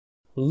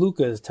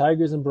Lucas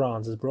Tigers and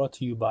Bronze is brought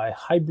to you by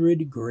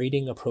Hybrid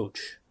Grading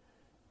Approach.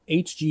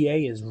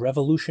 HGA is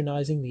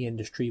revolutionizing the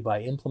industry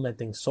by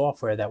implementing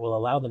software that will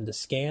allow them to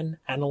scan,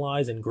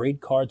 analyze, and grade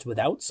cards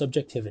without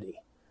subjectivity.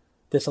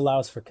 This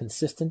allows for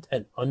consistent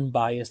and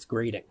unbiased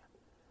grading.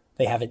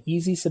 They have an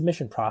easy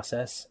submission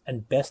process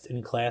and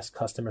best-in-class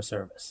customer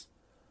service.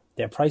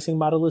 Their pricing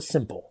model is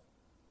simple.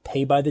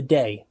 Pay by the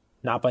day,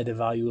 not by the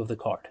value of the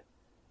card.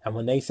 And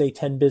when they say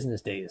 10 business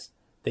days,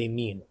 they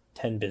mean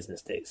 10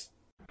 business days.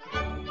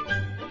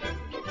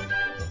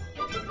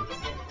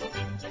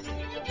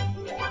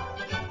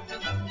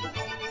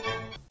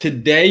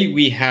 Today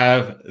we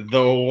have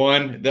the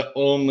one, the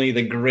only,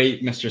 the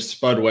great Mr.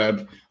 Spud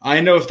Webb.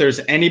 I know if there's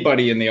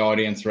anybody in the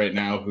audience right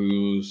now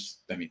who's,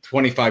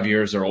 25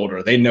 years or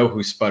older, they know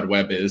who Spud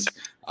Webb is.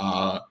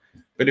 But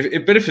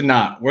if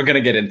not, we're going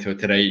to get into it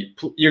today.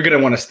 You're going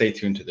to want to stay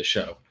tuned to the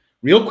show.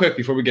 Real quick,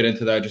 before we get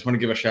into that, I just want to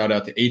give a shout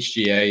out to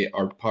HGA,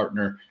 our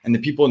partner, and the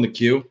people in the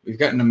queue. We've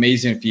gotten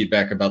amazing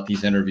feedback about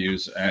these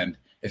interviews, and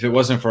if it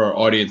wasn't for our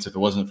audience, if it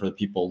wasn't for the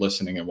people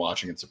listening and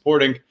watching and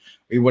supporting,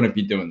 we wouldn't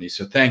be doing these.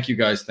 So thank you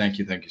guys. Thank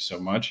you so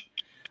much.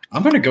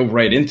 I'm going to go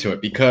right into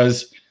it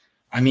because,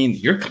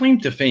 your claim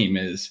to fame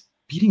is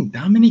beating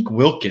Dominique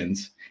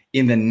Wilkins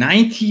in the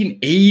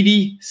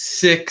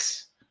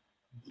 1986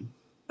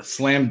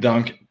 slam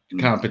dunk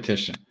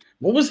competition.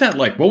 What was that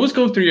like? What was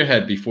going through your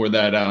head before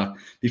that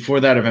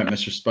event,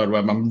 Mr. Spud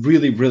Webb? I'm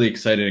really, really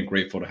excited and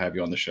grateful to have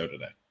you on the show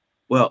today.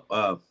 Well,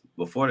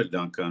 before the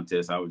dunk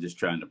contest, I was just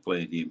trying to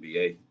play in the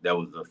NBA. That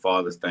was the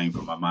farthest thing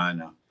from my mind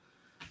now.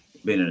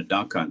 Being in a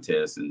dunk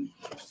contest, and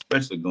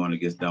especially going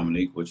against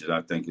Dominique, which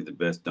I think is the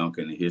best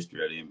dunker in the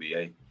history of the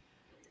NBA,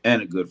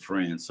 and a good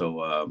friend.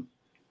 So,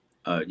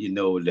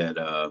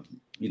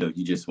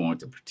 you just wanted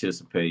to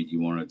participate.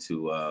 You wanted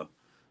to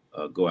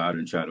go out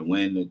and try to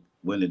win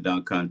the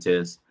dunk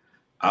contest.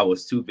 I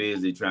was too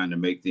busy trying to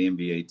make the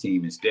NBA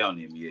team and stay on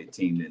the NBA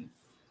team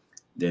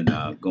than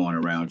going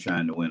around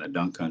trying to win a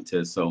dunk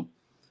contest. So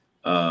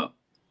I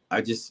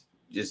just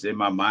in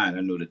my mind,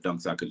 I knew the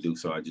dunks I could do.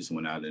 So I just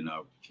went out and,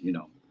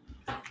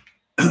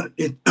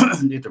 did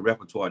the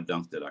repertoire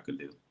dunks that I could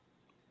do.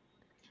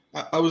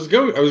 I was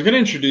going to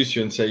introduce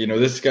you and say,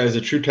 this guy's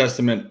a true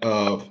testament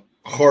of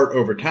heart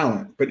over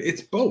talent, but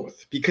it's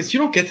both because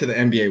you don't get to the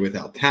NBA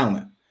without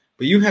talent,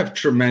 but you have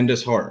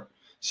tremendous heart.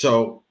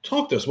 So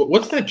talk to us.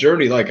 What's that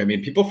journey like?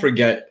 People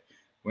forget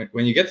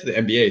when you get to the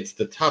NBA, it's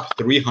the top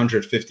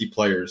 350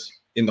 players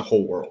in the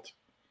whole world.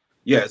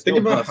 Yeah, it's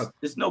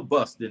no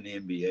bust in the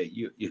NBA.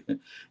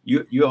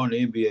 You're on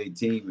the NBA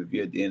team. If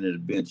you're at the end of the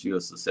bench, you're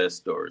a success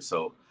story.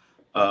 So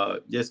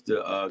just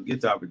to get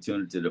the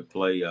opportunity to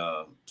play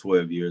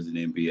 12 years in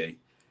the NBA,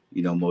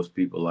 most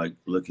people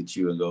look at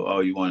you and go, "Oh,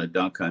 you won a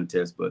dunk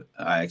contest," but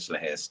I actually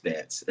had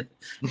stats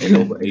in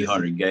over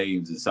 800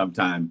 games, and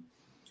sometimes.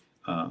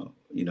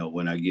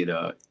 When I get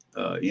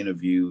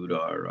interviewed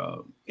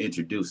or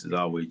introduced, it's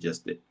always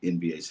just the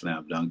NBA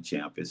slam dunk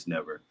champ. It's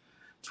never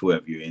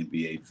 12-year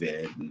NBA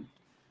vet and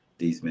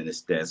these many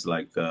stats.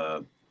 Like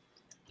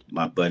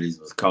my buddies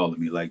was calling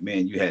me like,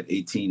 "Man, you had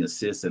 18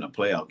 assists in a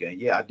playoff game."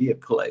 Yeah, I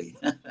did play.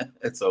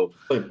 So,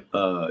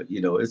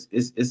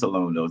 it's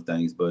along those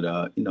things.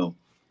 But,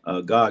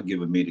 God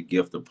given me the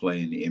gift of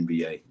playing the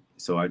NBA.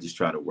 So I just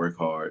try to work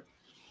hard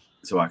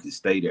so I can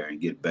stay there and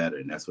get better.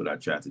 And that's what I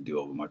tried to do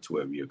over my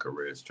 12-year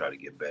career, is try to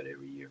get better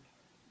every year.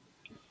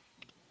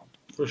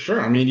 For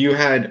sure. You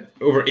had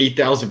over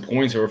 8,000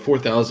 points, over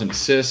 4,000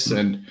 assists.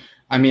 And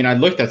I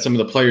looked at some of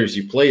the players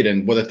you played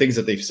and the things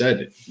that they've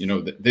said,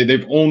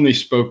 they've only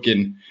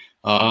spoken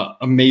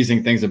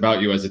amazing things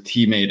about you as a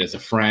teammate, as a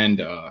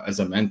friend, as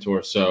a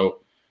mentor.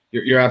 So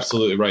you're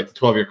absolutely right. The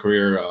 12-year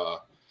career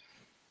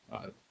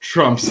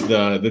trumps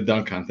the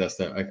dunk contest.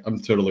 I'm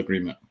in total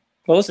agreement.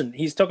 Well, listen,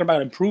 he's talking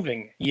about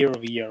improving year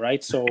over year,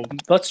 right? So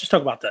let's just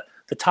talk about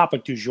the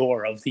topic du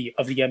jour of the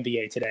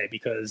NBA today,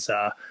 because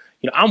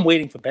I'm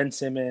waiting for Ben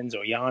Simmons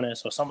or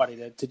Giannis or somebody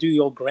to do the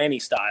old granny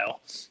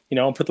style,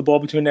 and put the ball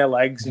between their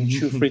legs and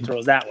shoot free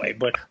throws that way.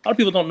 But a lot of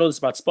people don't know this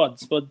about Spud.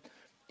 Spud,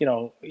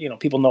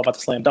 people know about the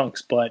slam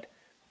dunks, but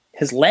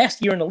his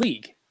last year in the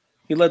league,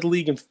 he led the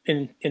league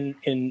in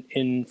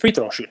free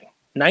throw shooting,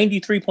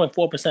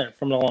 93.4%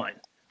 from the line.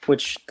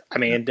 Which,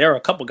 there are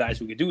a couple guys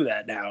who could do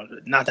that now,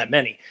 not that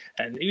many.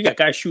 And you got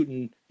guys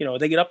shooting,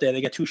 they get up there, they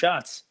get 2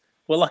 shots.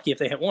 We're lucky if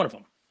they hit one of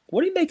them.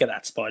 What do you make of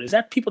that, Spud? Is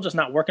that people just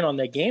not working on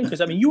their game?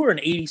 Because, you were an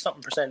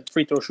 80-something%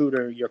 free throw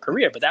shooter your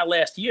career, but that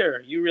last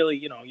year, you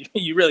really,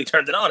 you really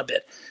turned it on a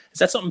bit. Is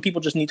that something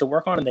people just need to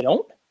work on and they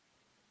don't?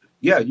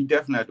 Yeah, you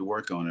definitely have to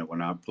work on it.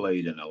 When I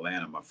played in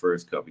Atlanta, my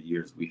first couple of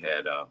years, we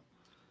had a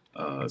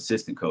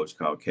assistant coach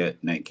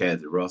named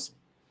Cazzie Russell.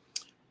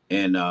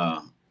 And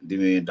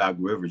me and Doc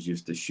Rivers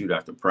used to shoot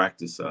after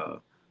practice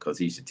because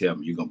he used to tell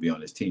me, "You're going to be on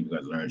this team.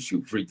 You're going to learn to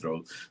shoot free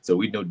throws." So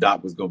we knew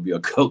Doc was going to be a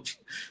coach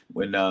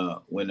when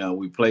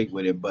we played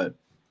with him. But,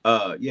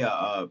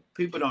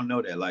 people don't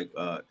know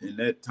that. In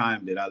that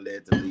time that I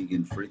led the league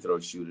in free throw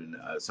shooting,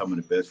 some of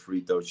the best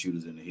free throw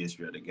shooters in the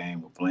history of the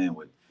game were playing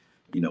with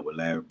with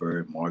Larry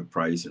Bird, Mark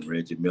Price, and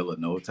Reggie Miller,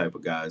 and those type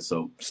of guys.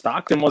 So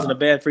Stockton wasn't a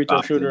bad free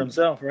throw shooter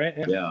himself, right?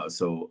 Yeah.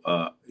 So,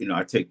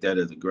 I take that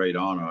as a great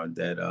honor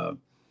that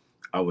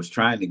I was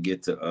trying to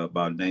get to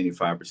about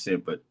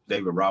 95%, but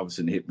David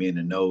Robinson hit me in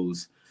the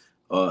nose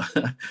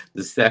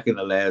the second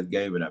to last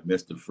game, and I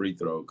missed the free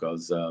throw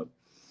because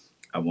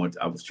I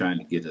was trying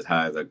to get as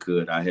high as I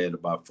could. I had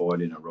about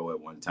 40 in a row at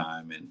one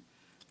time,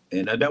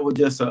 and that was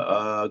just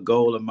a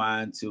goal of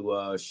mine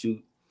to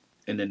shoot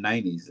in the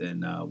 90s.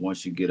 And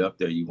once you get up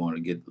there, you want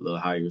to get a little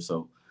higher.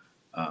 So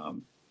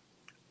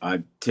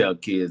I tell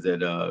kids at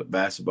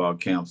basketball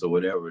camps or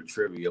whatever,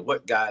 trivia,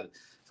 what guy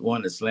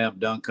won the slam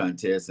dunk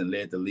contest and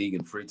led the league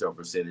in free throw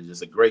percentage?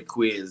 It's a great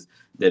quiz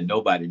that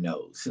nobody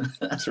knows.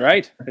 That's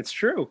right. It's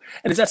true.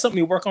 And is that something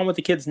you work on with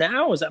the kids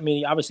now?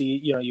 Obviously,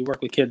 you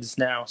work with kids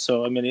now.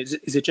 So,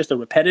 is it just a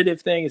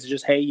repetitive thing? Is it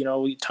just, hey,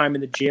 time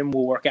in the gym,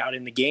 we'll work out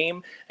in the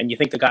game? And you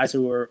think the guys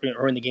who are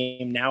in the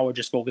game now are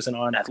just focusing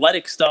on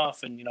athletic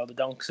stuff and, the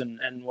dunks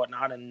and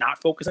whatnot, and not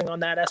focusing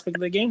on that aspect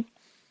of the game?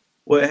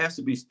 Well, it has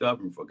to be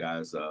stubborn for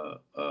guys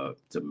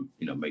to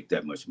make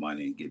that much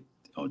money and get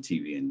on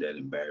TV and that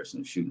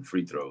embarrassing shooting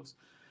free throws.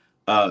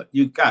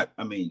 You got,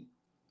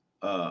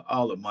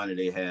 all the money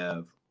they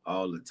have,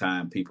 all the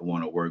time people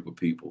want to work with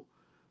people.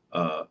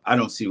 I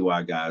don't see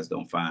why guys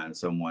don't find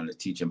someone to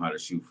teach them how to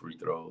shoot free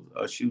throws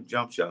or shoot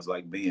jump shots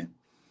like Ben.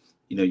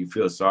 You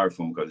feel sorry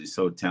for him because he's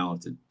so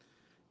talented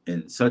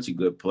and such a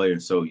good player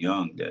and so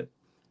young that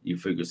you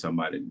figure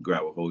somebody can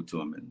grab a hold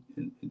to him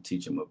and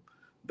teach him a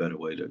better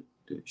way to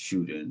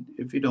shoot. And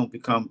if you don't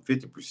become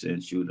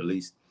 50%, shoot at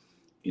least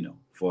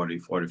 40,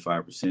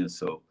 45%,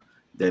 so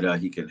that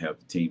he can help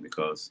the team,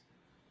 because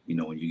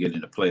when you get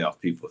in the playoff,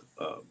 people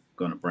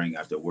going to bring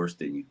out the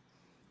worst in you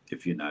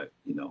if you're not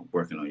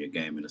working on your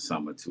game in the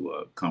summer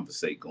to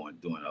compensate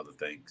doing other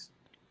things.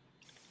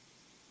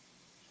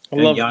 And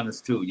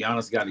Giannis too.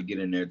 Giannis got to get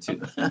in there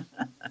too.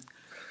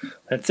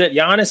 That's it.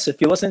 Giannis, if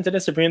you're listening to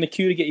this, if you're in the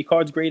queue to get your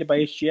cards graded by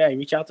HGA,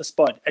 reach out to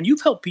Spud. And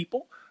you've helped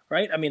people,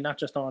 right? Not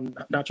just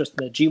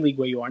the G League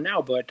where you are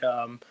now, but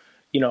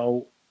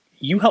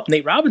you helped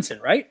Nate Robinson,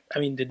 right?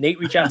 Did Nate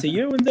reach out to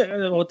you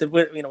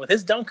with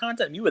his dunk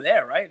contest? You were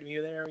there, right?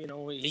 You were there.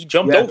 He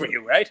jumped over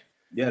you, right?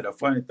 Yeah. The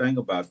funny thing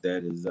about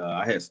that is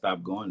I had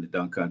stopped going to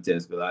dunk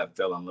contests because I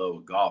fell in love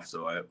with golf.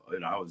 So I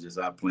was just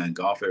out playing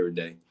golf every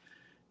day.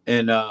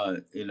 And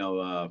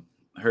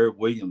Herb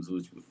Williams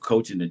was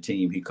coaching the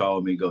team. He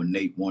called me,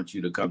 Nate wants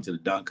you to come to the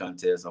dunk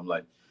contest. I'm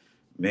like,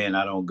 man,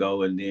 I don't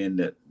go. And then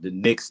the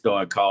Knicks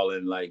started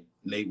calling, like,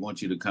 Nate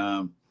wants you to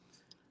come.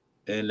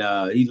 And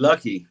he's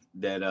lucky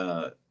that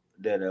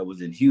I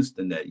was in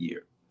Houston that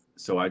year.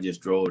 So I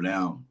just drove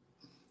down.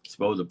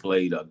 Supposed to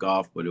play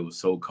golf, but it was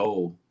so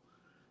cold.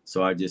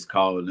 So I just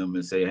called them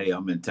and say, hey,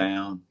 I'm in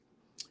town.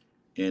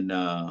 And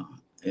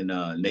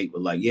Nate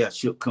was like, yeah,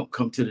 she'll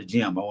come to the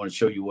gym. I want to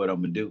show you what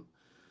I'm going to do.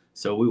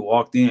 So we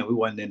walked in. We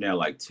wasn't in there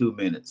like 2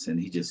 minutes. And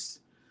he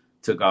just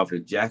took off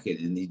his jacket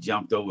and he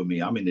jumped over me.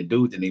 The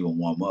dude didn't even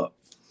warm up.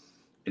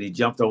 And he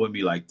jumped over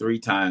me like 3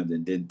 times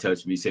and didn't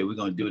touch me. He said, we're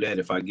going to do that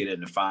if I get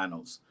in the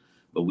finals.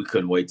 But we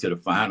couldn't wait till the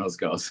finals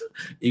because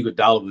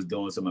Iguodala was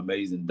doing some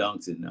amazing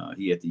dunks, and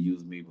he had to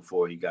use me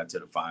before he got to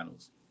the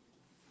finals.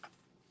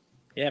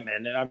 Yeah,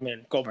 man.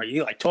 Goldberg,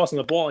 he tossing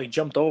the ball. He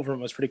jumped over him.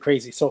 It was pretty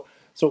crazy. So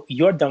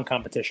your dunk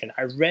competition,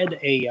 I read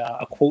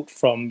a quote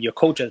from your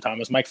coach at the time. It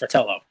was Mike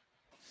Fratello.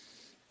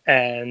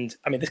 And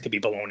this could be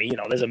baloney.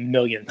 There's a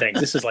million things.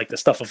 This is like the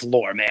stuff of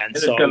lore, man.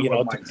 So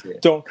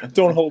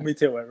don't hold me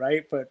to it,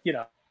 right? But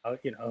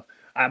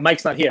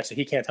Mike's not here, so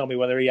he can't tell me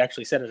whether he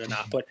actually said it or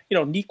not. But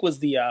Neek was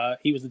the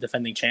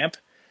defending champ,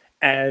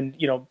 and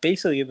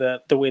basically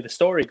the way the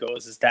story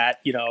goes is that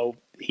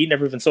he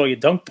never even saw you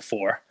dunk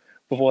before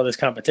this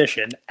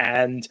competition,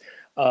 and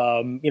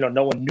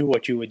no one knew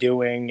what you were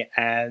doing,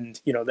 and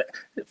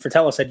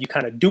Fratello said you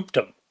kind of duped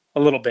him a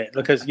little bit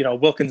because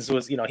Wilkins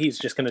was he's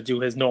just going to do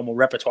his normal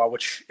repertoire,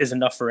 which is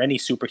enough for any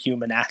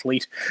superhuman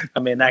athlete.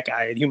 That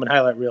guy, human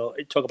highlight reel,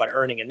 talk about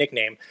earning a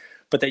nickname.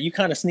 But that you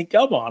kind of sneak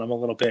up on him a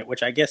little bit,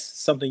 which I guess is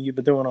something you've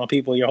been doing on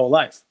people your whole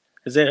life.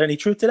 Is there any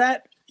truth to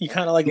that? You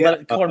kind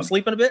of caught him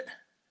sleeping a bit?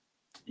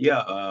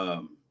 Yeah.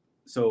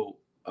 So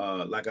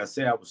like I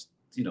said, I was,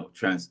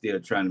 trying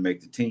to make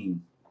the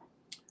team,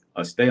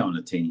 stay on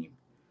the team.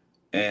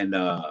 And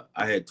I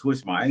had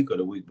twisted my ankle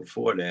the week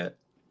before that,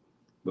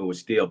 but was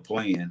still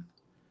playing.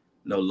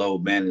 No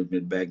load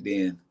management back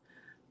then.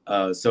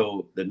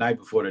 So the night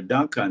before the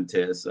dunk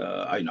contest,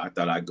 I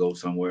thought I'd go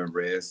somewhere and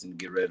rest and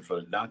get ready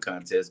for the dunk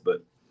contest,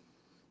 but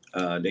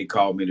they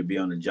called me to be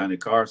on the Johnny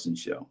Carson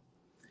show.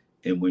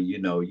 And when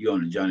you're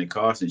on the Johnny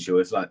Carson show,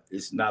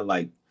 it's not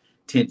like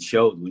 10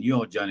 shows. When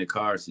you're on Johnny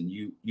Carson,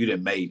 you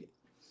done made it,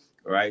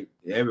 right?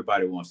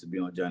 Everybody wants to be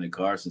on Johnny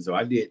Carson. So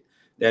I did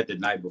that the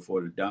night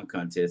before the dunk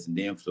contest and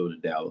then flew to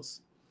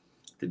Dallas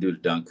to do the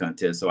dunk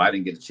contest. So I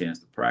didn't get a chance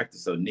to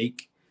practice. So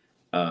Neek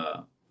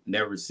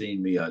never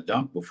seen me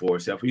dunk before,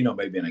 except for,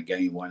 maybe in a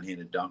game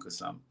one-handed dunk or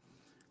something.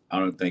 I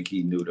don't think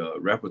he knew the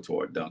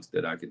repertoire dunks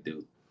that I could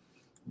do.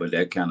 but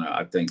that kind of,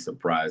 I think,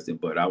 surprised him.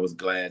 But I was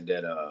glad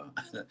that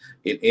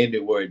it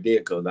ended where it did,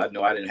 because I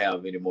know I didn't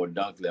have any more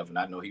dunk left, and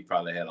I know he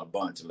probably had a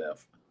bunch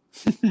left.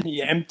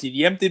 You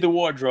emptied the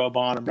wardrobe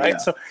on him, right? Yeah.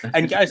 So,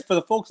 and guys, for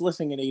the folks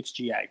listening in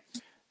HGA,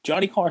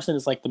 Johnny Carson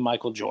is like the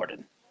Michael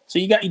Jordan. So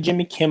you got your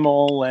Jimmy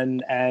Kimmel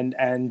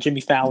and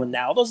Jimmy Fallon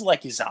now. Those are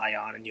like your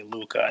Zion and your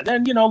Luka. And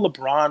then,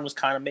 LeBron was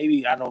kind of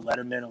maybe, I don't know,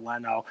 Letterman or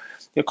Leno.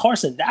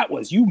 Carson,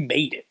 you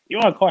made it.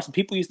 On Carson,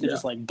 people used to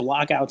just like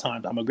block out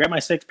times. I'm going to grab my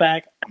six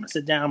pack. I'm going to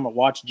sit down. I'm going to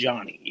watch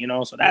Johnny,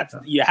 So that's,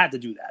 you had to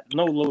do that.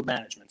 No load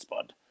management,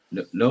 Spud.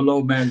 No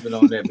load management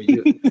on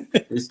that,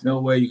 but there's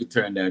no way you can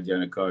turn down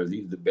Johnny Carson.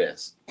 He's the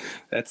best.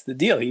 That's the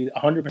deal. He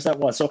 100%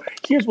 was. So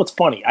here's what's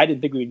funny. I didn't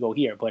think we'd go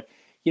here, but,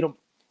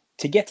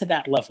 to get to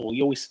that level,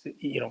 you always,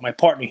 my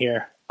partner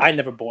here, I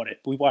never bought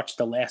it. We watched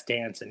The Last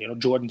Dance and,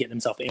 Jordan getting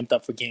himself amped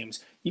up for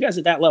games. You guys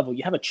at that level,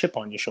 you have a chip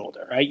on your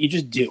shoulder, right? You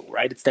just do,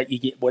 right? It's that you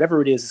get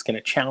whatever it is, it's going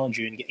to challenge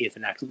you and get you to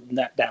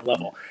that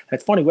level. And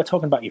it's funny, we're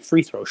talking about your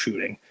free throw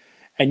shooting.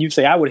 And you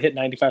say, I would have hit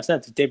 95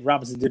 cents if David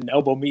Robinson didn't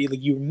elbow me.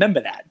 Like, you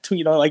remember that.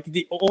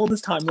 All this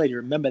time later, you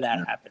remember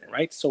that happening,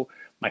 right? So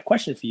my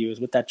question for you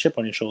is, with that chip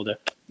on your shoulder,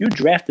 you're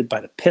drafted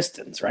by the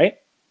Pistons, right?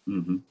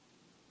 Mm-hmm.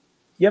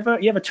 You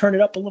ever turn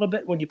it up a little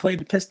bit when you played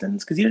the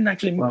Pistons? Because you didn't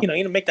actually, you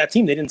didn't make that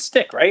team. They didn't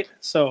stick, right?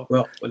 So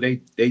they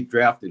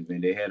drafted me.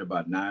 They had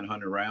about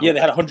 900 rounds. Yeah,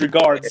 they had 100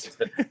 guards.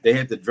 They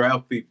had to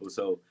draft people,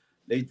 so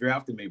they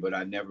drafted me. But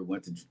I never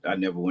went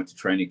to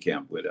training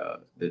camp with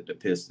the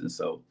Pistons.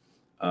 So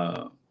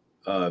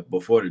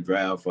before the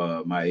draft,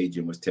 my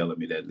agent was telling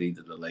me that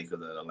either the Lakers or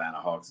the Atlanta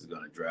Hawks is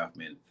going to draft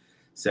me in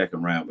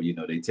second round.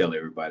 But they tell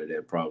everybody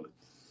that probably.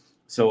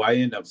 So I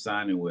ended up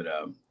signing with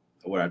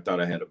where I thought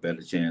I had a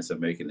better chance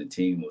of making the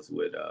team was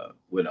with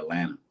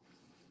Atlanta.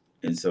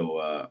 And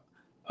so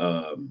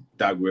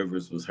Doc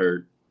Rivers was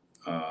hurt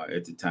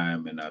at the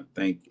time, and I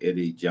think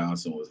Eddie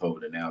Johnson was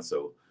holding out.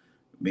 So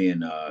me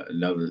and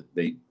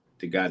the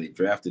guy they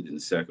drafted in the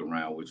second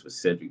round, which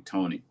was Cedric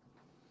Toney,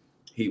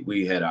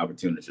 we had an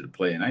opportunity to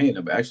play. And I ended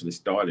up actually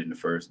starting the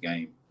first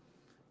game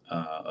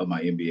of my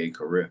NBA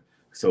career.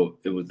 So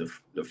it was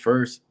the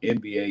first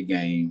NBA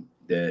game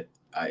that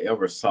I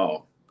ever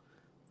saw.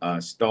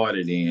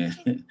 Started in,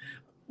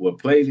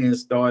 played in,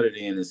 started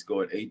in, and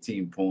scored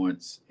 18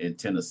 points and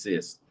 10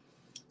 assists.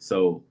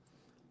 So,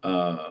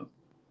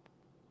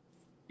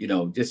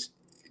 just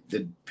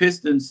the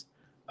Pistons,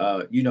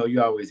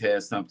 you always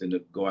had something to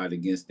go out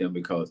against them,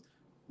 because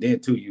then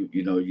too,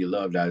 you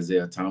loved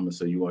Isaiah Thomas,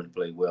 so you wanted to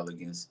play well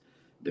against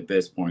the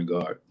best point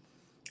guard.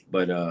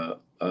 But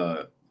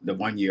the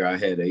one year I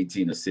had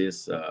 18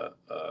 assists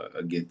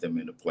against them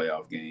in the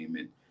playoff game,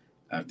 and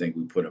I think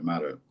we put them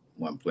out of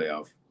one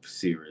playoff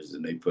series,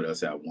 and they put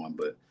us out one.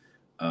 But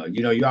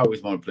you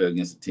always want to play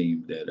against a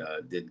team that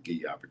didn't give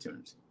you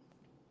opportunities.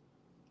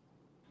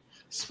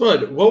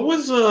 Spud, what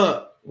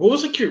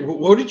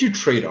did you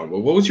trade on?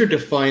 What was your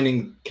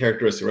defining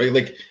characteristic, right?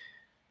 Like,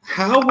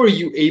 how were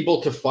you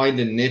able to find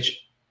a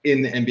niche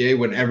in the NBA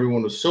when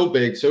everyone was so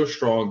big, so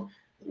strong?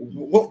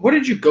 What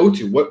did you go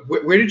to?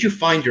 Where did you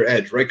find your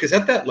edge, right? Because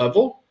at that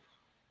level,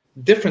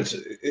 difference,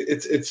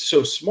 it's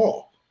so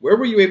small. Where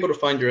were you able to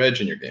find your edge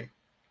in your game?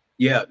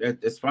 Yeah,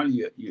 that's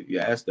funny you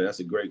asked that. That's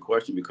a great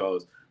question,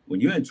 because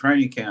when you're in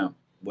training camp,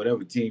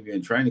 whatever team you're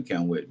in training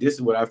camp with, this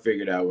is what I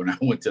figured out when I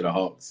went to the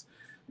Hawks.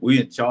 We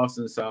in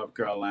Charleston, South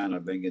Carolina, I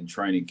think, in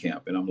training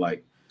camp. And I'm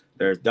like,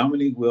 there's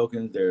Dominique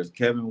Wilkins, there's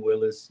Kevin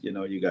Willis,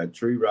 you got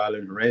Tree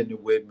Rollins, Randy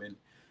Whitman,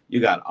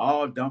 you got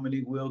all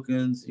Dominique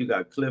Wilkins, you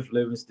got Cliff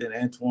Livingston,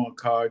 Antoine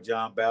Carr,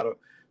 John Battle.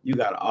 You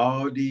got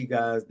all these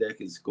guys that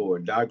can score.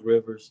 Doc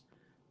Rivers.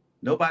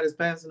 Nobody's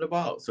passing the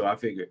ball. So I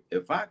figured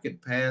if I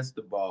could pass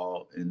the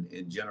ball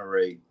and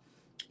generate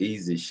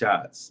easy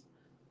shots,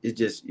 it's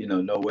just,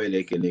 no way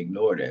they can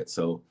ignore that.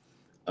 So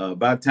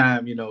by the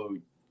time,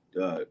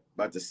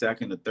 about the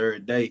second or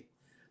third day,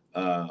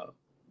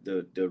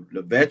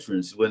 the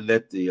veterans wouldn't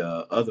let the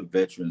other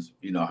veterans,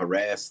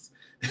 harass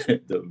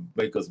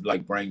make us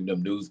bring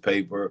them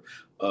newspaper,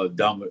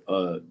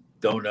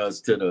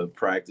 donuts to the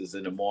practice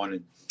in the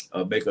morning,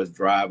 make us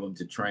drive them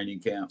to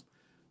training camp.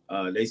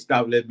 They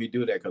stopped letting me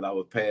do that because I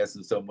was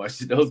passing so much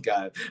to those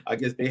guys. I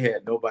guess they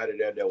had nobody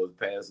there that was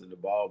passing the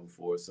ball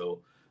before.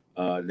 So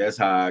that's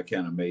how I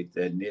kind of made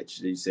that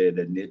niche. They said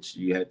that niche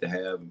you had to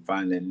have and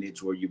find that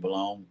niche where you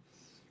belong.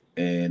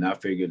 And I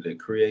figured that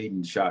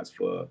creating shots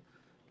for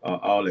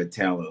all that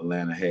talent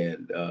Atlanta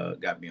had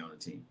got me on the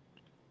team.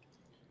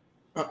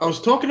 I was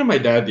talking to my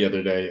dad the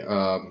other day,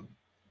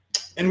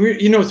 and we,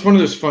 it's one of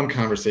those fun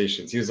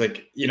conversations. He was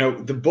like,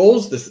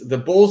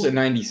 the Bulls in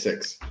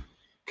 '96.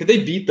 Could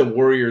they beat the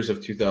Warriors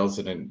of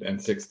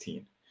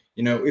 2016?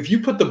 If you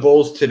put the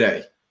Bulls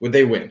today, would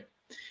they win?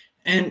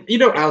 And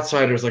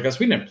outsiders like us,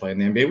 we didn't play in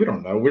the NBA. We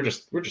don't know. We're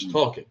just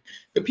talking.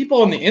 But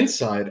people on the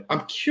inside,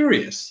 I'm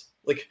curious.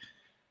 Like,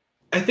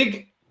 I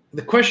think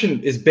the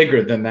question is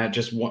bigger than that.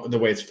 Just the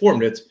way it's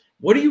formed. It's,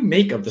 what do you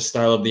make of the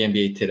style of the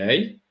NBA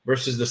today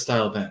versus the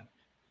style then?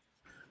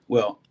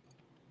 Well,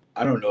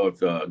 I don't know if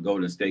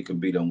Golden State can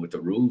beat them with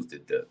the rules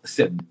that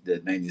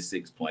the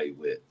 96 played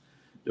with.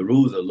 the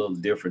rules are a little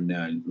different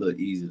now and a little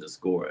easier to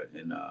score.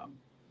 And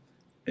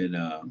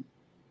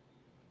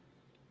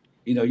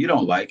you know, you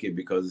don't like it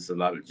because it's a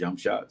lot of jump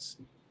shots.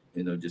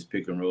 You know, just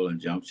pick and roll and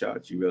jump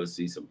shots. You really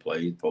see some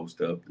plays,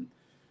 post up, and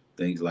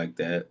things like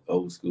that,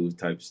 old school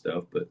type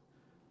stuff. But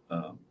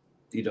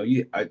you know,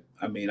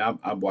 I mean,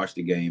 I watch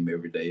the game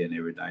every day and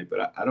every night,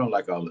 but I don't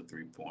like all the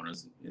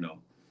 3-pointers. You know,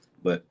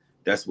 but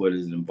that's what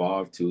is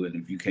involved to it.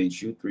 And if you can't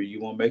shoot three, you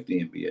won't make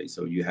the NBA.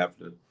 So you have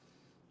to,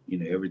 you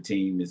know, every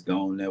team is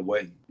going that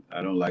way.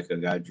 I don't like a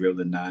guy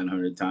dribbling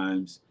 900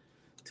 times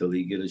till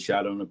he get a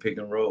shot on the pick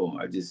and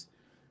roll.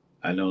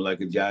 I don't like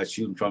a guy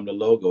shooting from the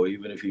logo,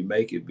 even if he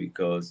make it,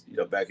 because, you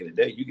know, back in the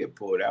day, you get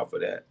pulled out for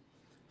that,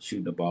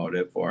 shooting the ball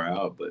that far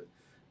out. But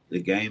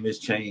the game has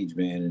changed,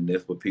 man, and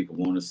that's what people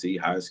want to see,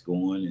 high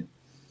scoring.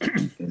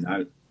 And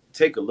I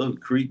take a little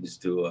credence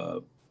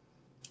to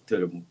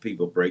the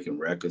people breaking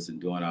records and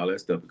doing all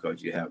that stuff,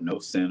 because you have no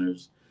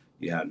centers,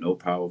 you have no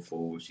power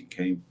forwards, you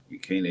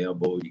can't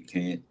elbow, you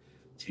can't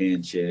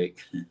hand check,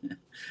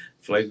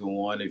 flagrant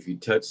one if you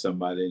touch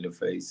somebody in the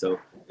face. So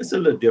it's a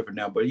little different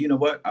now, but you know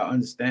what? I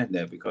understand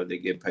that, because they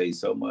get paid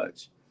so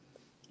much.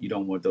 You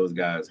don't want those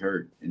guys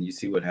hurt, and you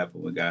see what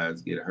happens when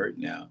guys get hurt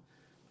now.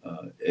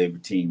 Every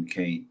team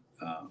can't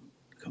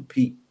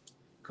compete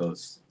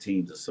because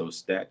teams are so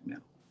stacked now.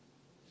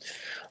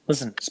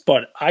 Listen,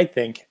 Spud, I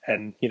think,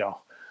 and you know,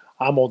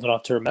 I'm old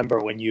enough to remember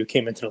when you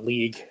came into the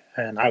league,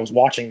 and I was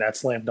watching that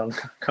slam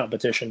dunk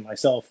competition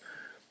myself.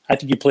 I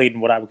think you played in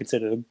what I would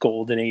consider the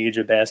golden age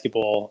of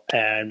basketball,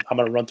 and I'm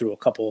going to run through a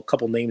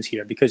couple names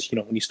here, because, you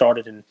know, when you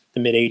started in the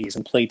mid 80s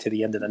and played to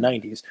the end of the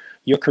 90s,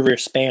 your career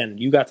spanned.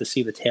 You got to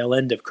see the tail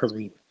end of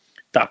Kareem,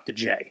 Dr.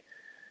 J.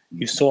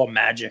 You saw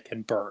Magic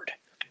and Bird.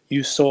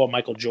 You saw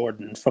Michael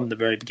Jordan from the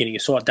very beginning. You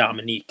saw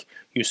Dominique.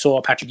 You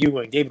saw Patrick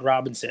Ewing, David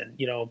Robinson,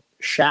 you know,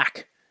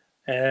 Shaq,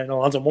 and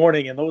Alonzo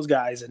Mourning and those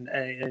guys.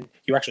 And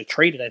you actually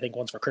traded, I think,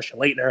 once for Christian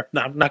Laettner.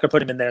 Now, I'm not going to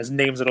put him in there as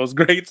names of those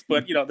greats,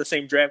 but, you know, the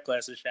same draft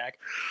class as Shaq.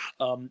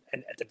 And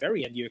at the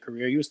very end of your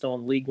career, you were still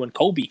in the league when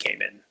Kobe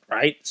came in,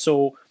 right?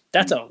 So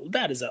that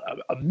is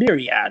a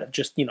myriad of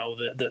just, you know,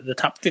 the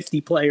top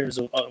 50 players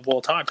of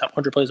all time, top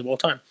 100 players of all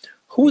time.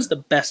 Who is the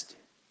best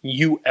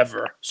you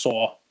ever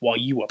saw while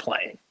you were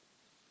playing?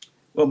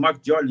 Well,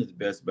 Michael Jordan is the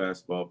best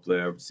basketball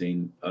player I've ever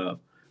seen.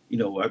 You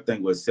know, I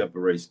think what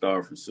separates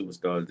star from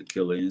superstar is the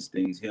killer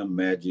instincts. Him,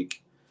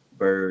 Magic,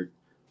 Bird,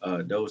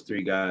 those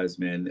three guys,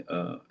 man,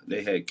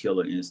 they had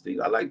killer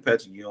instincts. I like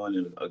Patrick Ewing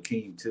and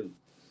Akeem too.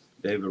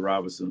 David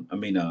Robinson,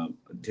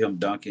 Tim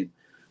Duncan.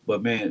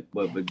 But man,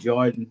 but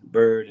Jordan,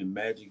 Bird, and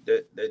Magic,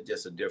 that's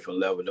just a different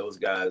level. Those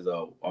guys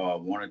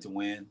wanted to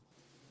win.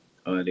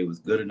 They was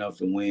good enough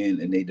to win,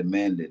 and they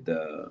demanded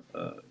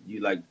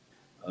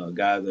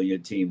guys on your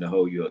team to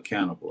hold you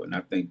accountable. And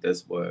I think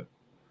that's what,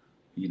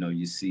 you know,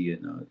 you see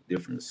in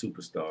different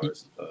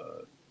superstars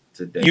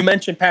today. You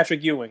mentioned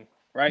Patrick Ewing,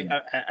 right?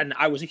 Yeah. And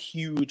I was a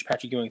huge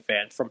Patrick Ewing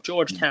fan from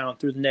Georgetown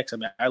through the Knicks. I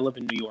mean, I live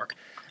in New York.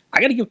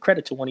 I got to give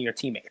credit to one of your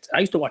teammates. I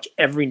used to watch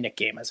every Knick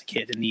game as a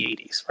kid in the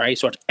 80s, right?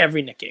 So I watched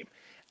every Knick game.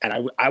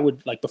 And I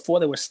would, like, before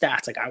there were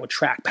stats, like, I would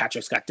track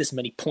Patrick's got this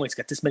many points,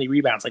 got this many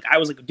rebounds. Like, I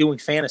was, like, doing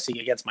fantasy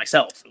against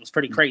myself. It was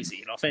pretty crazy,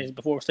 you know, fantasy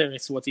before fantasy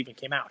sports even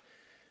came out.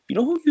 You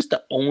know who used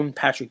to own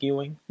Patrick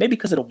Ewing? Maybe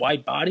because of the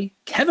wide body?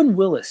 Kevin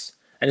Willis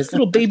and his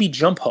little baby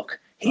jump hook.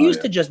 He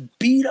used to just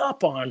beat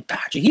up on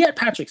Patrick. He had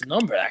Patrick's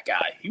number, that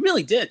guy. He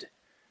really did.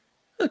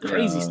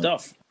 Crazy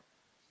stuff.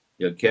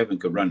 Yeah, Kevin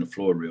could run the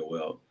floor real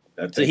well.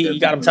 So he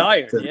got him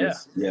tired,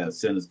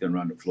 Centers can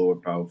run the floor,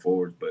 power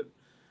forwards. But,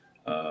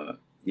 I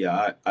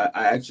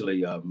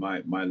actually,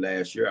 my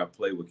last year, I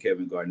played with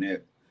Kevin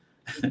Garnett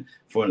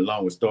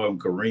along with Storm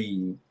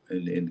Kareem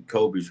in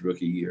Kobe's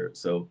rookie year.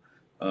 So,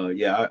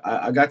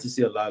 I got to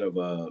see a lot of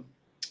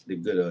the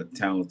good,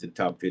 talented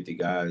top 50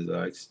 guys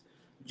like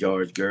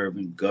George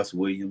Gervin, Gus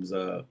Williams.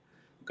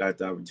 Got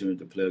the opportunity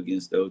to play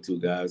against those two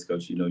guys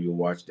because, you know, you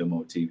watch them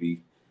on TV,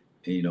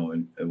 and, you know,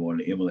 and want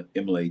to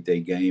emulate their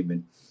game.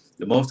 And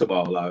the most of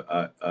all,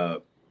 I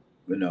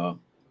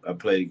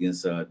played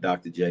against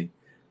Dr. J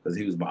because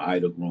he was my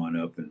idol growing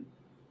up. And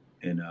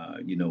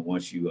you know,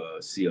 once you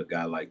see a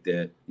guy like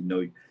that, you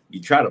know, you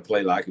try to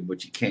play like him,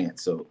 but you can't.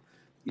 So,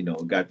 you know,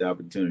 got the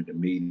opportunity to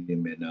meet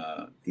him, and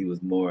he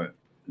was more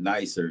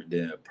nicer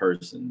than a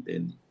person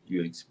than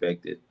you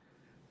expected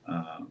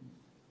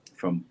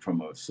from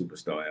a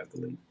superstar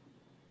athlete.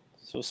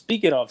 So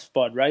speaking of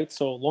Spud, right?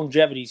 So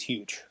longevity is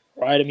huge,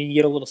 right? I mean, you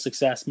get a little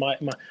success.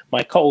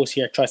 My co-host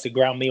here tries to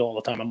ground me all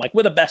the time. I'm like,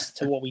 we're the best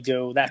to what we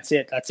do. That's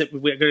it.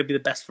 We're going to be the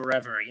best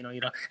forever, you know.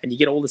 And you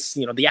get all this,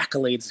 you know, the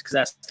accolades,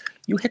 success.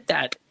 You hit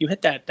that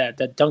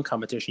dunk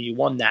competition. You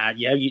won that.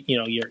 You have, you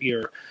know,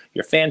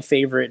 your fan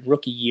favorite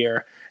rookie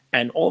year,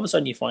 and all of a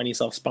sudden you find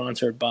yourself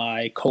sponsored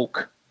by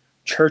Coke,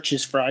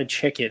 Church's Fried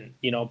Chicken,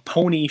 you know,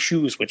 Pony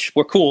shoes, which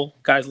were cool.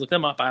 Guys, look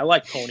them up. I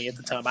liked Pony at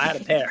the time. I had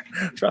a pair.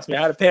 Trust me,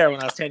 I had a pair when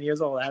I was 10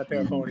 years old. I had a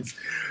pair of Ponies.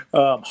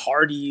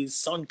 Hardee's,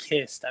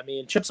 Sunkist, I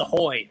mean, Chips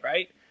Ahoy,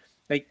 right?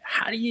 Like,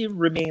 how do you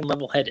remain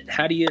level-headed?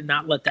 How do you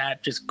not let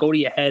that just go to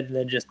your head and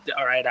then just,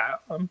 all right,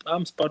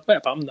 I'm Spud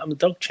Webb. I'm the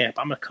dunk champ.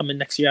 I'm gonna come in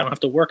next year. I don't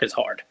have to work as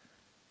hard.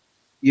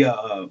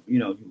 Yeah,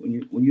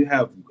 when you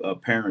have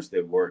parents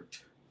that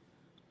worked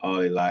all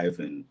their life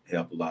and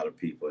help a lot of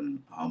people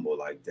and humble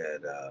like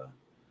that,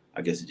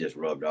 I guess it just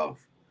rubbed off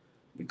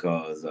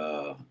because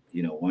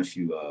once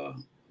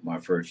my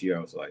first year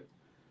I was like,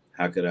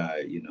 how could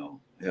I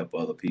help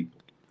other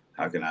people?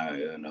 How can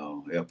I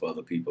help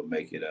other people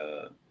make it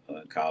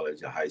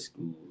college or high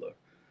school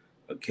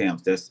or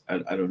camps? I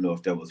don't know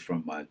if that was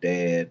from my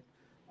dad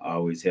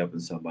always helping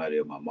somebody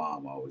or my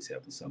mom always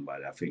helping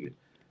somebody. I figured,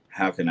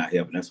 how can I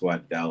help? And that's why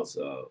Dallas,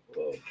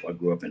 I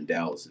grew up in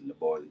Dallas in the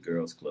Boys and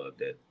Girls Club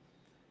that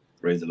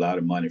raised a lot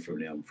of money from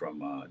them from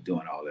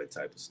doing all that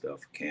type of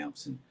stuff,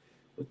 camps and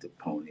with the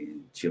Pony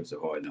and Chips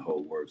Ahoy and the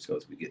whole works,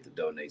 because we get to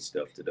donate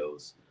stuff to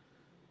those,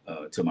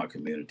 to my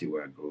community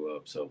where I grew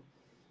up. So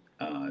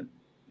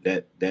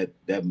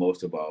that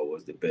most of all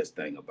was the best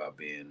thing about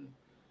being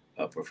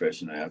a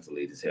professional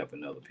athlete, is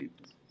helping other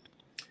people.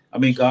 I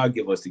mean, God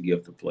give us the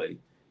gift to play.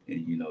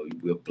 And,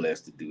 we're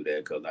blessed to do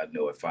that because I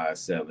know at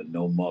 5'7",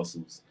 no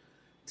muscles,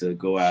 to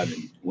go out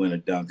and win a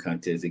dunk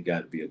contest, it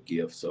got to be a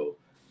gift. So,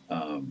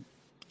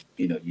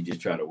 you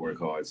just try to work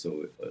hard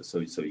so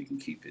you can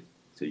keep it.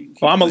 So you can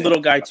keep I'm a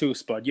little guy too,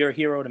 Spud. You're a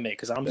hero to me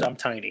because I'm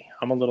tiny.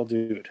 I'm a little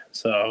dude.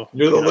 So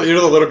you're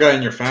the little guy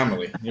in your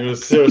family. You're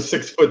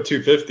 6 foot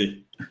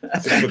 250,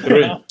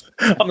 6'3".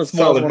 I'm the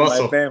smallest one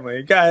in my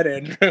family. Go ahead,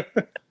 Andrew.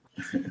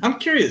 I'm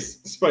curious,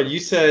 Spud. You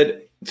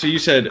said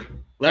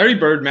Larry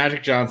Bird,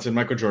 Magic Johnson,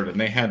 Michael Jordan,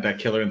 they had that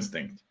killer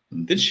instinct.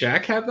 Did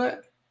Shaq have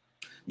that?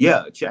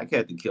 Yeah, Shaq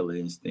had the killer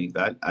instinct.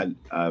 I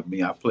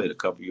mean, I played a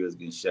couple years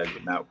against Shaq,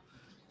 but not,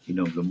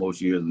 the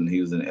most years when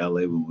he was in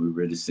LA when we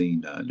really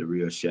seen the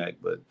real Shaq.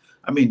 But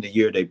I mean, the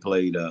year they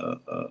played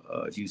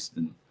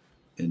Houston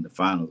in the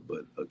finals,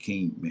 but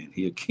Hakeem, man,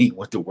 Hakeem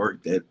went to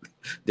work that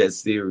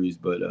series.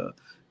 But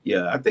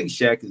yeah, I think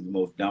Shaq is the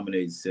most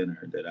dominating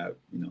center that I've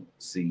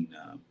seen.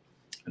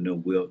 I know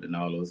Wilt and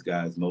all those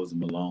guys, Moses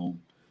Malone.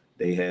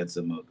 They had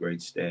some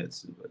great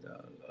stats, but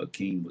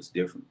Hakeem was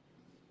different.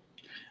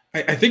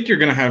 I think you're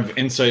going to have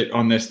insight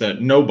on this that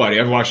nobody.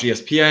 I've watched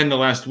ESPN the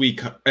last week,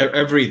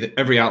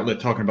 every outlet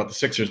talking about the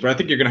Sixers, but I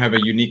think you're going to have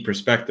a unique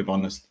perspective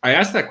on this. I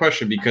asked that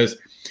question because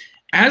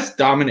as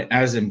dominant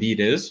as Embiid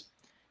is,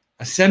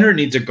 a center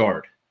needs a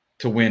guard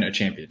to win a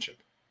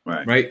championship,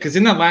 right? Because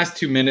in that last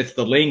 2 minutes,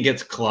 the lane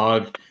gets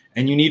clogged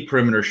and you need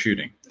perimeter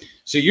shooting.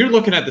 So you're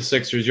looking at the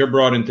Sixers. You're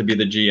brought in to be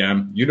the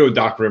GM. You know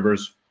Doc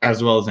Rivers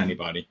as well as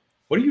anybody.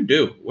 What do you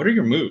do? What are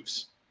your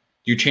moves?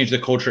 Do you change the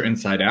culture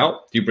inside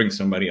out? Do you bring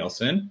somebody else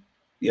in?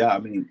 Yeah, I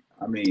mean,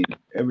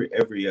 every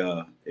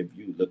if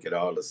you look at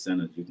all the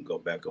centers, you can go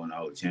back on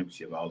all the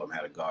championship. All of them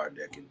had a guard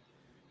that can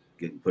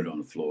get put on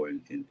the floor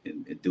and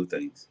do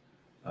things.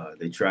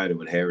 They tried it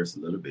with Harris a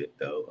little bit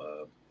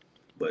though,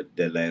 but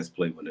that last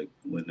play when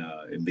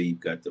Embiid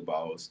got the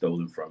ball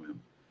stolen from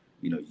him,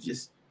 you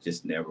just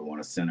never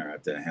want a center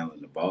out there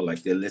handling the ball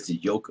like that. Unless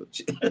it's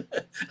Jokic,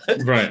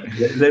 right?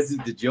 Unless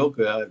it's the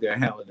Joker out there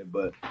handling it,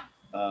 but.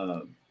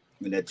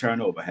 When that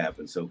turnover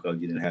happened, so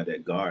because you didn't have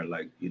that guard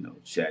like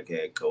Shaq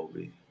had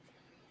Kobe,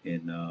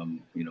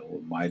 and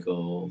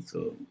Michael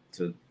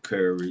to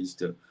Curry's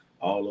to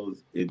all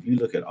those. If you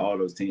look at all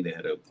those teams, they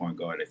had a point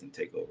guard that can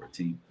take over a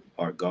team,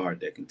 or a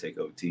guard that can take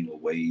over a team. With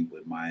Wade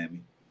with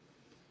Miami,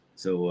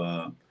 so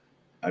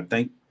I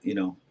think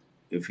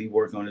if he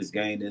work on his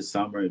game this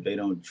summer, if they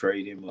don't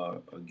trade him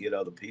or get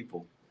other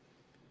people,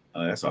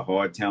 that's a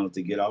hard talent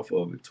to get off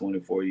of at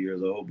 24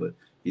 years old. But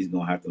he's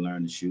gonna have to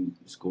learn to shoot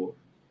and score.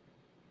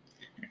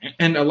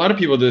 And a lot of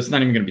people, this is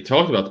not even going to be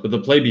talked about, but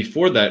the play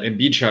before that,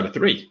 Embiid shot a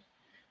three.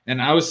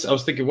 And I was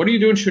thinking, what are you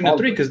doing shooting a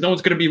three? Because no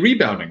one's going to be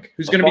rebounding.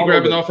 Who's going to be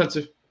grabbing the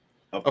offensive?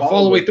 A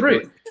follow-away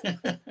three.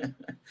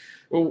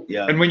 Well,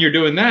 yeah. And when you're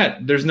doing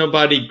that, there's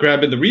nobody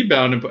grabbing the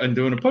rebound and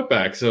doing a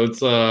putback. So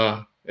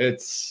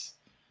it's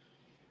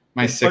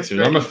my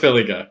Sixers. I'm a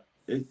Philly guy.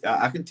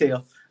 I can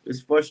tell.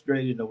 It's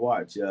frustrating to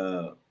watch,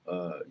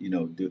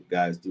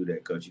 guys do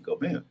that because you go,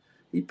 man,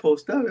 he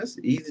posts up. That's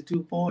easy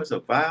 2 points,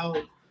 a foul.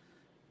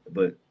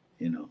 But,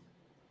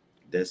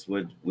 that's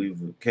what we've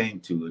came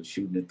to,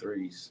 shooting the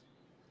threes.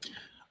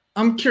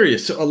 I'm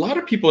curious. So a lot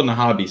of people in the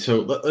hobby,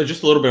 so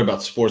just a little bit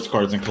about sports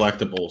cards and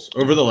collectibles.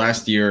 Over the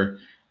last year,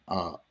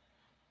 the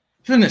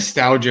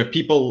nostalgia,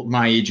 people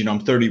my age, I'm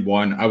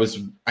 31.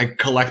 I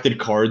collected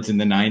cards in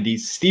the 90s.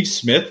 Steve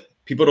Smith,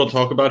 people don't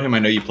talk about him. I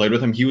know you played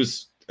with him. He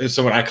was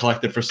someone I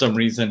collected for some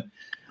reason.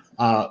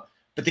 But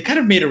they kind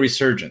of made a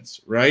resurgence,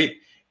 right?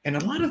 And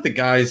a lot of the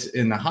guys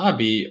in the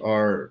hobby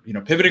are,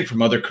 pivoting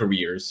from other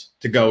careers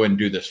to go and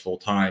do this full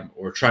time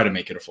or try to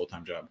make it a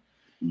full-time job.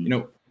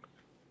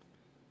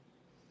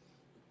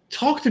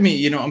 Talk to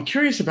me, I'm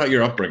curious about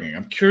your upbringing.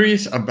 I'm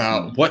curious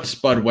about what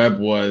Spud Webb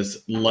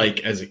was like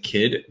as a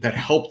kid that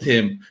helped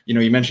him,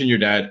 you mentioned your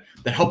dad,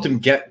 that helped him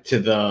get to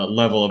the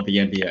level of the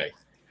NBA.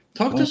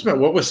 Talk to us about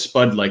what was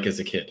Spud like as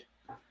a kid.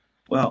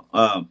 Well,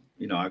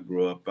 I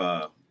grew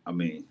up,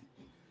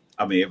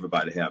 I mean,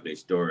 everybody have their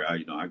story.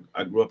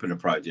 I grew up in the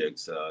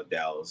projects,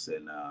 Dallas,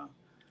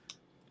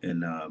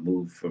 and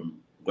moved from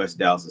West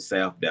Dallas to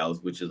South Dallas,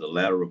 which is a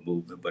lateral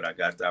movement. But I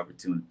got the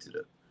opportunity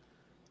to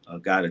a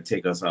guy to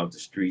take us off the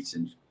streets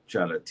and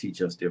try to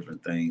teach us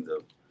different things.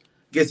 I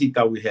guess he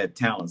thought we had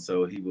talent,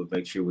 so he would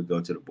make sure we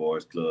go to the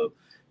boys club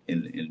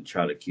and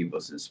try to keep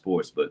us in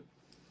sports. But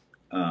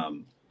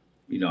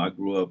I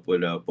grew up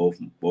with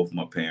both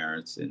my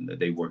parents, and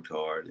they worked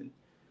hard. And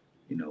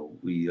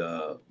we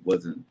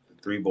wasn't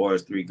 3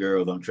 boys, 3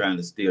 girls. I'm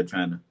still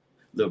trying to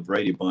little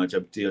Brady Bunch.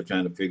 I'm still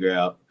trying to figure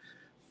out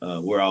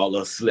where all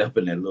us slept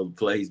in that little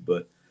place.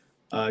 But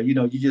you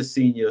just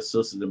seen your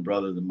sisters and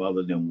brothers and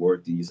mother them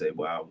work, and you say,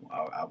 "Well,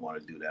 I want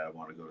to do that. I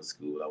want to go to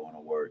school. I want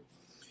to work."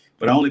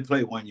 But I only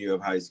played 1 year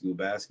of high school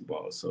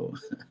basketball, so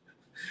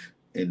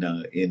and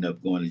ended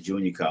up going to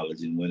junior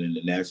college and winning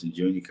the national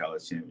junior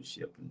college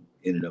championship, and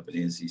ended up at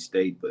NC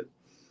State. But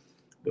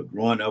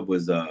growing up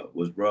was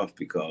rough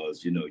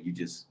because you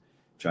just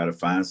try to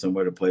find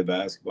somewhere to play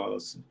basketball.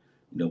 So,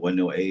 wasn't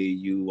no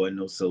AAU, wasn't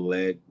no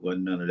select,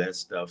 wasn't none of that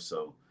stuff.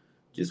 So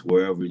just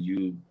wherever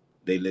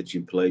they let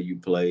you play, you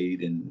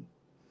played, and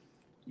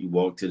you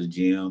walk to the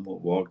gym or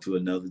walk to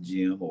another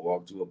gym or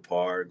walk to a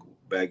park,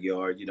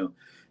 backyard,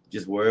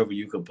 just wherever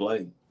you could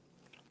play.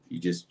 You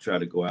just try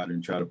to go out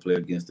and try to play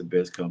against the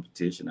best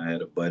competition. I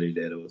had a buddy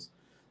that was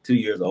 2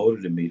 years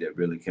older than me that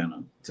really kind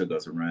of took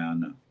us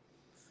around to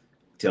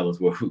tell us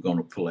where we're going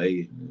to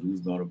play and who's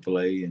going to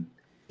play. And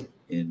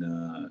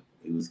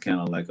it was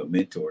kind of like a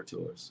mentor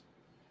to us.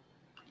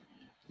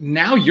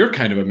 Now you're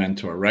kind of a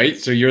mentor, right?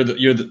 So you're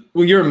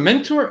a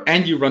mentor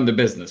and you run the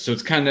business. So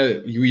it's kind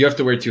of, you have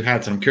to wear 2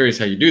 hats. And I'm curious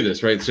how you do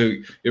this, right? So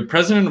you're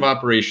president of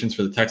operations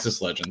for the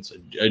Texas Legends,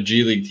 a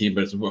G League team,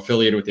 but it's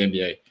affiliated with the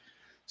NBA.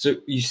 So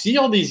you see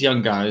all these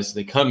young guys,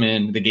 they come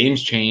in, the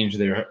game's changed,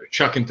 they're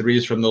chucking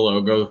threes from the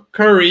logo,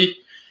 Curry.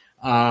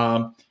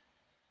 How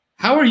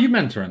are you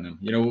mentoring them?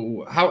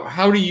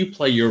 How do you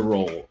play your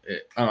role?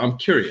 I'm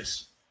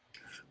curious.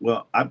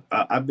 Well,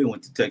 I've been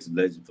with the Texas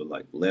Legends for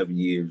like 11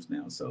 years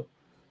now. So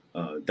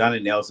Donnie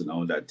Nelson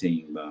owned that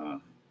team.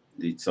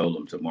 They sold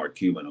them to Mark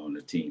Cuban on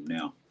the team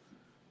now.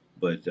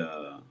 But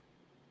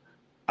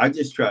I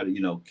just try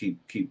to,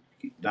 keep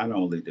not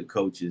only the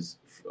coaches,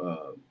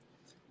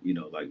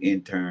 like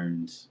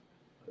interns,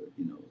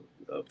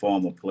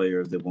 former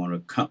players that want to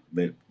come,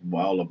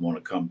 all of them want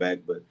to come back,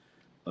 but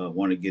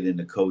want to get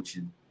into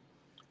coaching.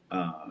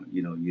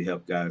 You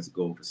help guys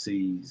go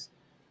overseas.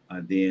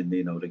 Then,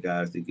 the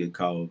guys that get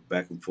called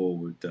back and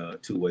forward,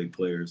 2-way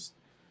players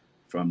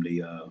from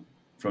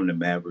the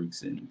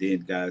Mavericks, and then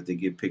guys that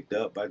get picked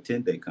up by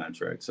 10-day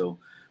contracts. So,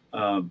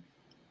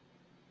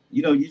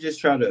 you just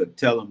try to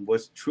tell them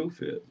what's the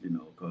truth is,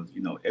 because,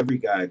 every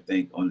guy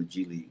on the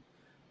G League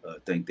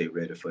think they're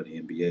ready for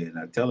the NBA. And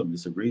I tell them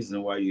it's a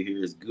reason why you're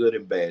here. It's good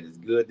and bad. It's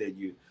good that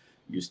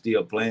you're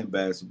still playing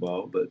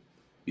basketball, but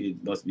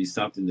it must be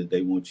something that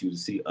they want you to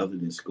see other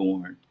than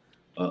scoring,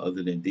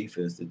 other than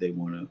defense, that they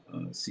want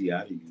to see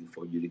out of you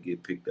for you to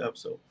get picked up.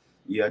 So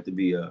you have to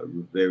be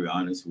very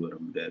honest with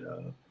them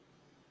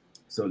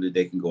so that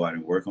they can go out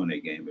and work on their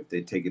game. If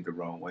they take it the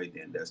wrong way,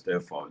 then that's their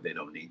fault. They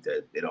don't need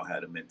that. They don't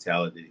have the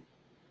mentality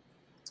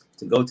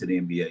to go to the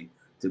NBA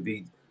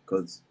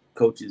because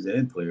coaches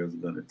and players are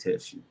going to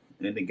test you,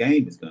 and the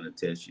game is going to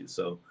test you.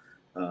 So,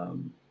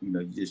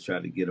 you just try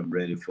to get them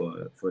ready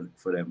for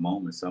that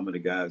moment. Some of the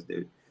guys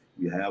that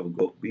you have will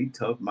go be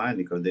tough-minded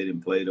because they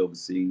didn't play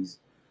overseas.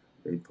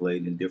 They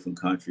played in different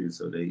countries,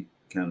 so they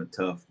kind of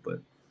tough. But,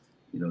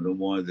 the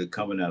ones that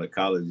coming out of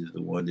college is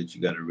the one that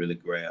you got to really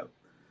grab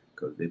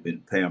because they've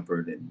been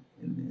pampered and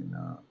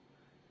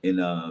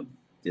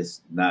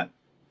just not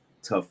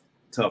tough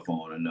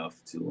on enough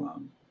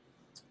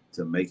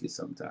to make it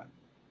sometime.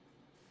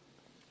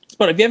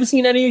 But have you ever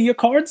seen any of your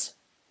cards?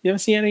 You ever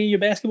seen any of your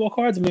basketball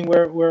cards? I mean,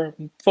 where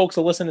folks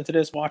are listening to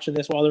this, watching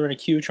this while they're in a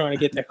queue trying to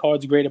get their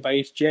cards graded by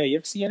HJ. You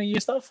ever see any of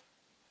your stuff?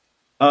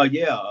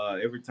 Yeah.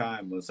 Every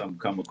time when something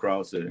come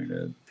across it,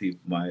 and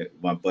my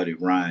buddy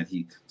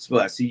Ryan,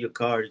 I see your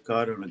card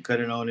on it, cut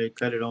it on it,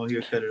 cut it on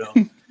here, cut it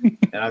on.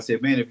 And I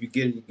said, man, if you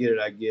get it, you get it.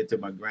 I get it to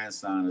my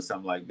grandson or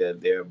something like that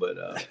there.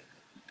 But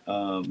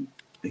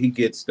he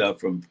gets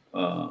stuff from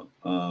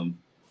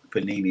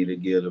Panini to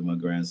give to my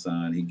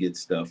grandson. He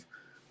gets stuff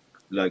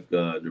like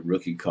the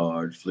rookie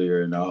card,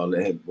 Flair, and all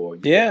that. Boy,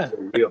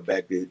 real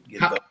back there.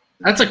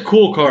 That's a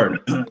cool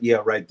card.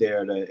 Yeah, right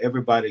there.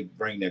 Everybody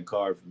bring that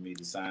card for me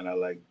to sign. I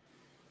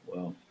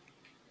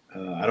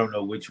don't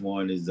know which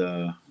one is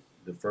the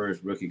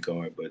first rookie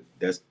card, but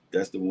that's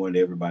the one that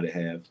everybody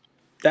have.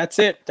 That's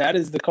it. That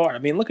is the card. I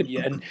mean, look at you.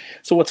 And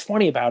so what's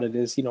funny about it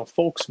is,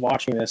 folks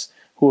watching this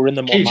who are in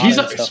the more modern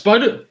stuff.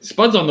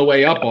 Spud's on the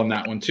way up on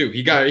that one too.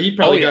 He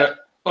probably got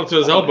up to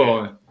his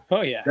elbow.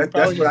 Oh yeah, that's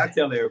what I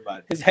tell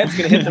everybody. His head's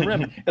gonna hit the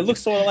rim. It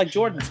looks sort of like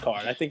Jordan's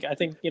card. I think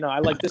I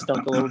like this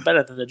dunk a little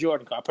better than the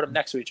Jordan card. I put them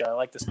next to each other. I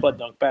like the Spud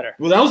dunk better.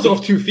 Well, that was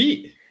off 2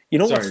 feet.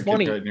 What's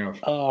funny?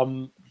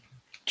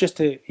 Just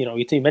to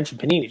you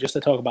mentioned Panini, just to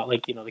talk about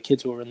the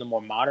kids who are in the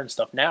more modern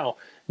stuff now.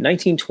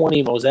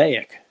 1920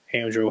 Mosaic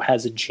Andrew,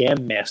 has a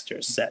Jam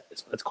Masters set,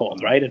 is what it's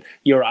called, right? And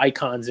your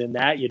icons in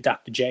that, your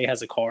Dr. J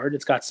has a card.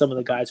 It's got some of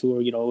the guys who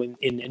are, in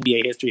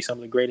NBA history, some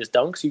of the greatest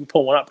dunks. You can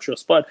pull one up, sure.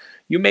 Spud,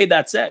 you made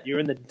that set. You're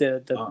in the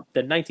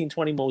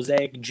 1920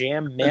 Mosaic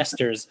Jam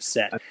Masters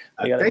set.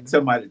 I think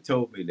somebody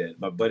told me that.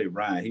 My buddy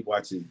Ryan, he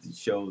watches the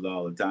shows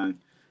all the time,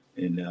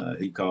 and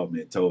he called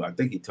me and I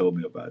think he told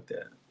me about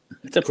that.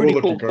 It's a pretty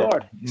cool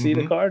card. You see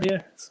the card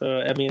here?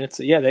 So, I mean,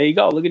 there you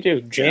go. Look at you.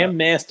 Jam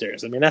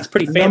Masters. I mean, that's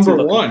pretty fancy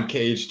Number looking. one,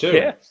 Cage, too.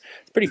 Yeah.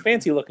 It's pretty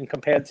fancy looking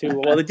compared to,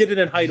 well, they did it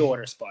in height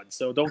order, Spud,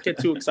 so don't get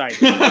too excited.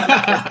 They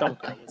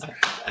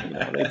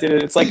did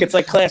it. It's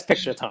like class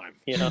picture time.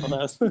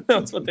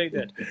 That's what they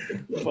did.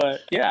 But,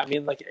 yeah, I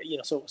mean,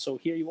 so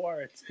here you are.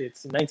 It's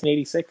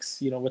 1986.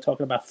 We're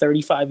talking about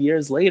 35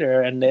 years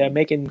later, and they're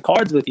making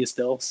cards with you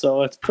still.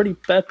 So it's pretty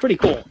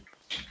cool.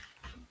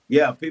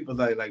 Yeah, people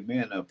like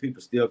man,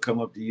 people still come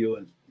up to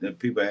you and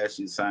people ask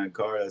you to sign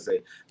cards. I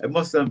say,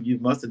 you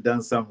must have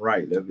done something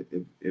right.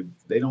 If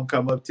they don't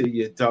come up to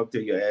you and talk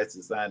to you, ask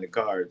to sign the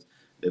cards,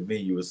 that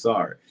means you were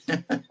sorry.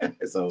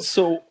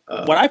 So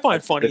what I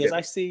find funny is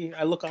I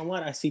look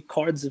online, I see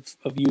cards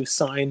of you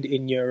signed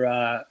in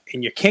your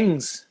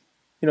Kings,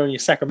 in your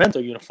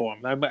Sacramento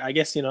uniform. I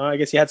guess you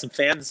had some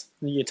fans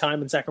in your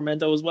time in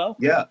Sacramento as well.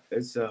 Yeah,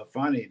 it's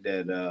funny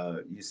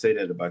that you say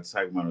that about the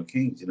Sacramento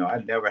Kings.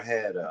 I never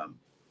had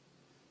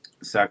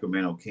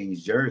Sacramento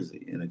Kings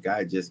jersey, and a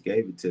guy just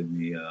gave it to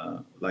me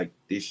like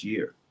this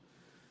year,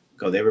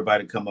 because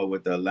everybody come up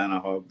with the Atlanta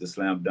Hawk, the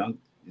slam dunk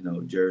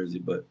jersey,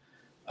 but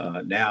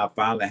now I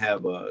finally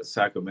have a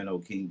Sacramento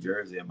King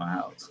jersey in my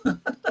house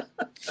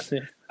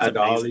after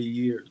all these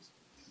years.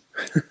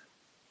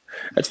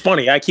 That's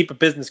funny. I keep a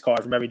business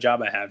card from every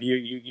job I have.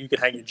 You can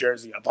hang your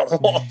jersey up on the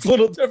wall. It's a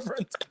little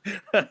different.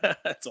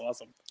 That's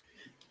awesome.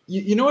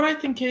 You know what I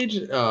think, Cage?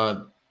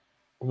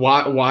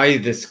 Why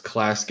this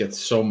class gets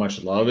so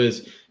much love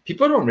is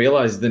people don't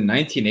realize the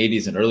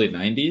 1980s and early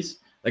 90s.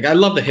 Like, I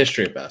love the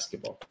history of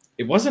basketball.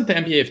 It wasn't the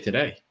NBA of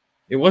today.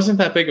 It wasn't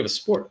that big of a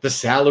sport. The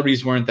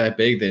salaries weren't that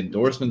big. The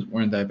endorsements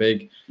weren't that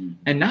big.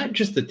 And not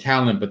just the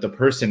talent, but the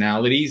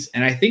personalities.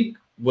 And I think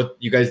what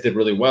you guys did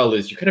really well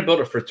is you kind of built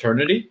a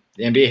fraternity.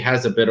 The NBA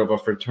has a bit of a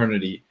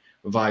fraternity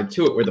vibe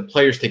to it, where the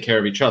players take care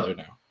of each other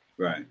now.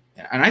 Right.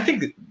 And I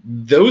think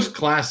those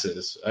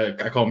classes,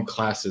 I call them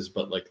classes,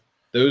 but like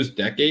those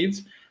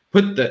decades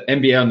put the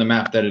NBA on the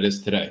map that it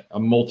is today, a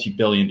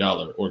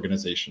multi-billion-dollar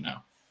organization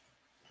now.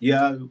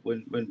 Yeah,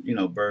 when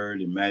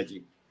Bird and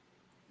Magic,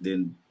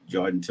 then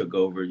Jordan took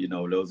over,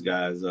 those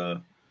guys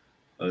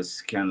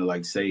kind of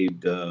like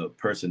saved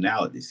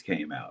personalities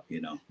came out,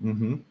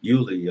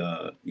 Usually,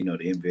 the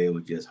NBA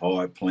was just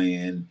hard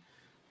playing,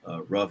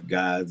 rough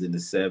guys in the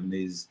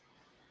 70s,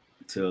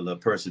 till the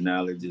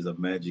personalities of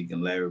Magic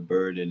and Larry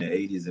Bird in the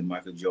 80s, and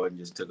Michael Jordan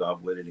just took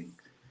off with it.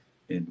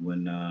 And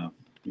when,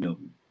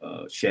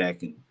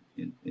 Shaq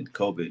and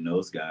Kobe and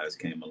those guys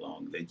came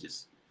along, they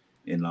just,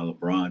 and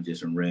LeBron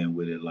just ran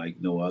with it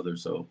like no other.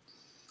 So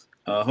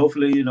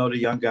hopefully, the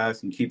young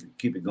guys can keep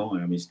it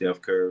going. I mean,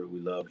 Steph Curry, we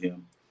love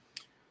him.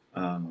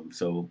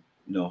 So,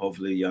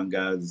 hopefully young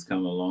guys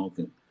coming along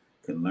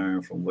can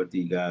learn from what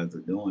these guys are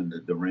doing, the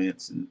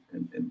Durants,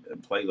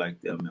 and play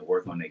like them and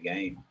work on their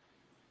game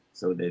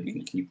so that they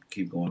can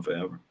keep going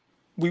forever.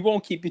 We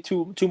won't keep you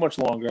too much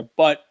longer,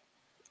 but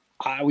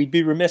we'd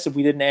be remiss if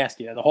we didn't ask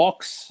you. The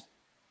Hawks,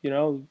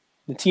 the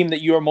team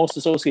that you are most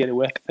associated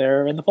with,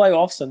 they're in the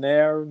playoffs and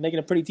they're making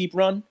a pretty deep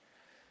run.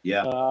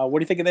 Yeah. What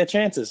do you think of their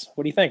chances?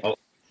 What do you think? Oh,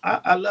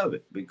 I love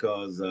it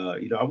because,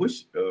 I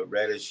wish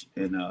Radish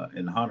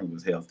and Hunter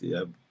was healthy.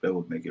 That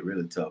would make it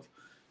really tough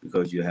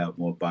because you have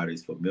more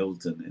bodies for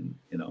Middleton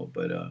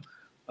but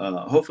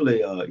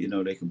hopefully,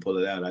 they can pull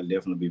it out. I'd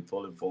definitely be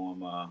pulling for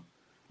them.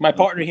 My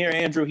partner here,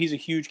 Andrew, he's a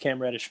huge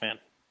Cam Reddish fan.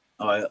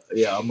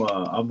 Yeah, I'm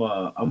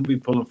gonna be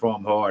pulling for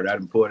him hard. I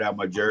done pulled out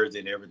my jersey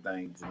and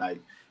everything tonight.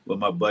 When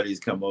my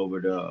buddies come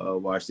over to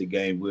watch the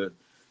game, we'll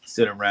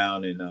sit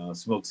around and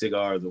smoke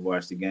cigars and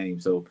watch the game.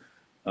 So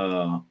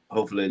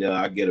hopefully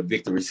I'll get a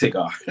victory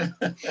cigar.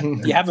 I'm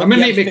a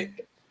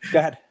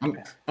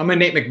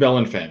Nate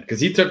McMillan fan because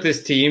he took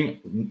this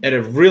team at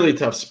a really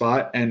tough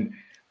spot, and I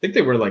think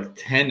they were like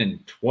 10-20.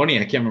 I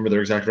can't remember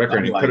their exact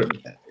record.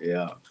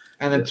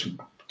 And then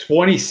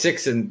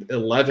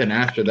 26-11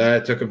 after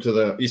that, took him to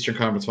the Eastern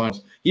Conference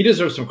Finals. He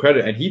deserves some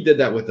credit, and he did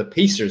that with the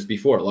Pacers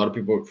before. A lot of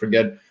people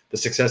forget the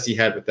success he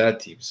had with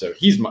that team. So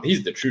he's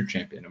the true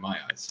champion in my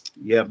eyes.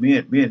 Yeah, me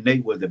and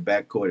Nate was the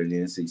backcourt at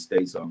NC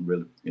State, so I'm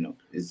really,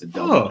 it's a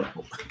double.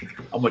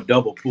 I'm a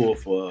double pull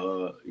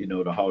for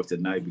the Hawks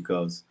tonight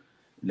because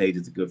Nate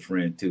is a good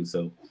friend too.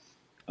 So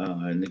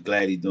and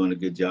glad he's doing a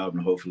good job,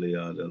 and hopefully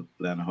the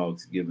Atlanta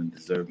Hawks give him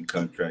deserving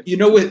contracts.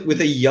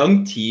 With a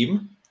young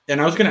team. And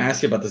I was going to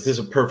ask you about this. This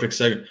is a perfect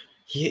segment.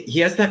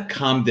 He has that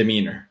calm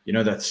demeanor,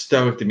 that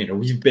stoic demeanor.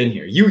 We've been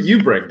here.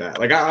 You bring that.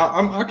 Like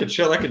I could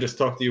chill. I could just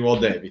talk to you all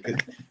day because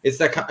it's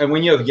that. And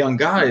when you have young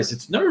guys,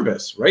 it's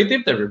nervous, right?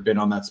 They've never been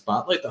on that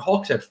spotlight. The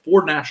Hawks had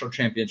 4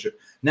 nationally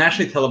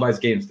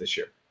televised games this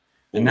year,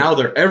 and now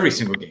they're every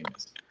single game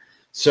is.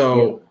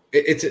 So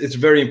it's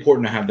very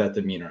important to have that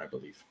demeanor, I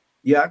believe.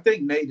 Yeah, I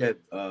think Nate that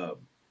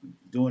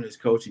during his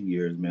coaching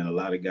years, man, a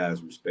lot of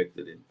guys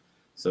respected him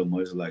so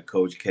much. Like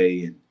Coach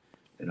K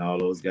and all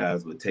those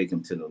guys would take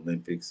him to the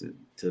Olympics and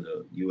to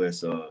the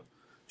U.S.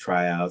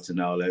 Tryouts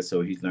and all that.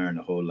 So he's learned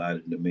a whole lot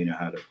of demeanor,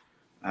 how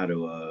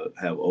to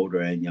have older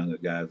and younger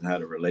guys, and how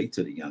to relate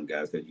to the young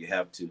guys. Because you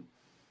have to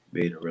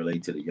be able to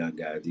relate to the young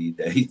guys these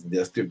days.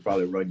 They'll still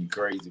probably run you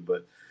crazy,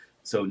 but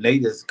so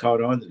Nate has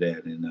caught on to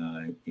that,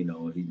 and he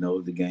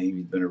knows the game.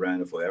 He's been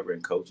around it forever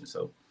in coaching.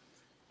 So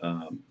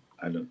I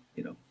don't,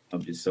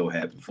 I'm just so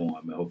happy for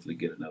him, and hopefully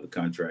get another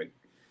contract.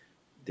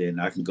 Then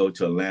I can go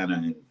to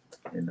Atlanta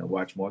and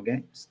watch more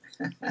games.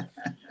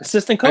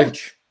 Assistant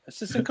coach.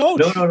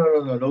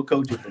 No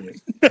coaching for me.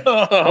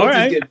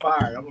 Coaches get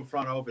fired. I'm a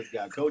front office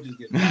guy. Coaches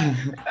get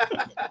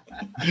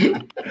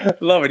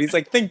fired. Love it. He's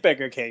like, think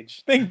bigger,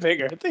 Cage. Think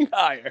bigger. Think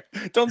higher.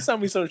 Don't sell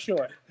me so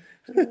short.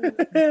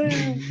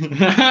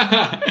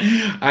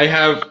 I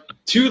have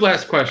two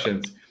last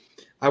questions.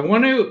 I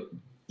want to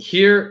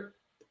hear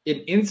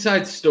an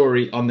inside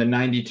story on the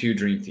 92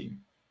 Dream Team.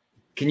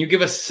 Can you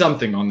give us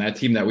something on that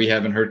team that we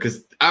haven't heard?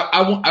 Because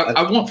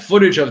I want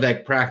footage of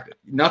that practice.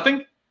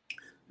 Nothing?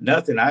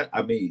 Nothing.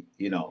 I mean,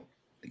 the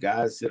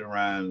guys sit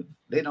around,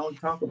 they don't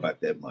talk about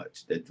that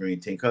much, that Dream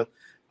Team. Because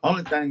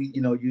only thing,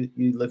 you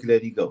look at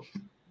it and you go,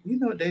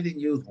 they didn't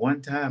use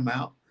one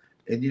timeout.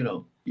 And,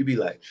 you be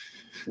like,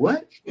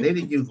 what? They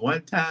didn't use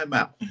one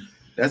timeout.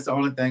 That's the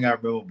only thing I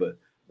remember.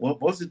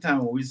 But most of the time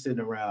when we're sitting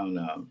around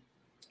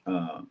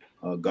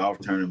golf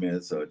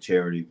tournaments or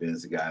charity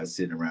events, the guys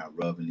sitting around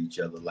rubbing each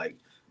other like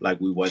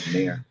we wasn't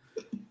there.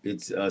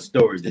 It's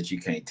stories that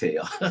you can't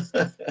tell.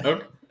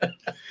 Okay.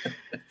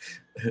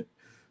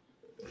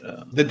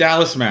 The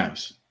Dallas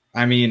Mavs.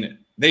 I mean,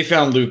 they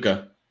found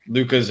Luka.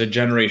 Luka's a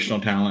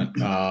generational talent.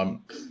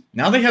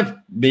 Now they have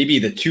maybe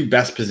the two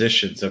best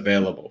positions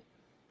available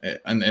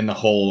in the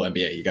whole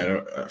NBA. You got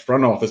a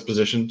front office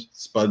position,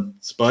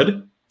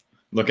 Spud,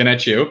 looking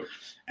at you,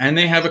 and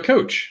they have a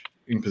coach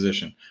in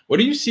position. What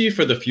do you see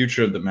for the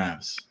future of the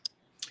Mavs?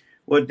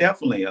 Well,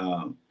 definitely,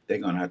 they're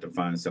gonna have to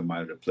find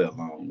somebody to play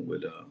along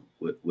with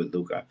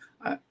Luka.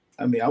 I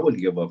mean, I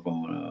wouldn't give up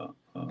on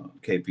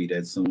KP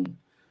that soon.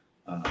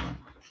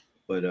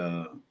 But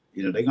they're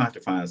gonna have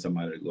to find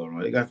somebody to go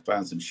around. They got to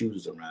find some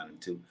shooters around him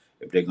too,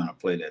 if they're gonna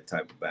play that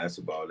type of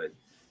basketball that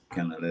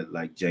kind of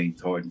like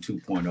James Harden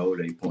 2.0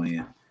 they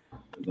playing.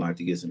 They're gonna have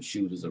to get some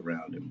shooters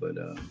around him. But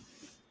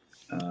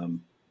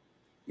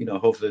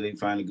hopefully they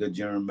find a good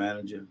general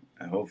manager,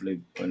 and hopefully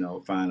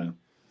find a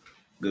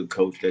good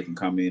coach that can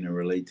come in and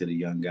relate to the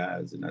young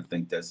guys. And I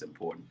think that's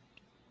important.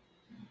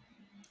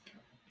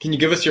 Can you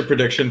give us your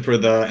prediction for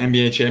the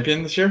NBA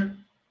champion this year?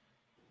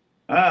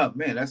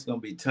 Man, that's gonna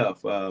be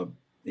tough.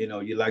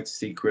 You like to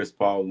see Chris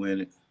Paul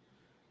win it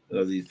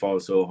because he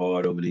fought so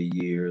hard over the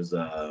years.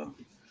 I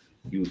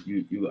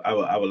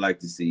would like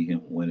to see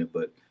him win it,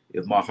 but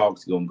if my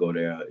Hawks gonna go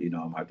there, I'm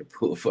gonna have to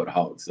pull for the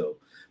Hawks. So,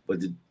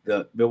 but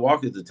the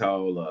Milwaukee's a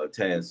tall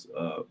task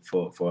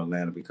for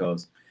Atlanta,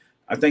 because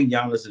I think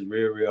Giannis is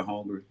real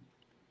hungry,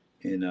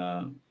 and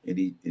as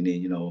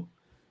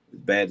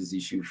bad as he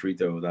shoots free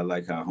throws, I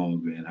like how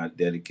hungry and how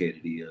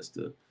dedicated he is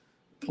to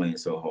playing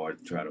so hard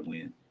to try to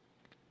win.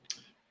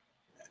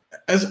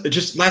 As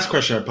just last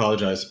question, I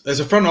apologize. As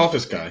a front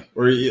office guy,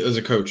 or as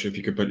a coach, if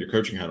you could put your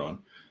coaching hat on,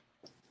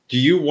 do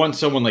you want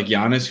someone like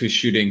Giannis who's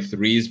shooting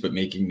threes but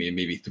making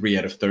maybe 3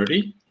 out of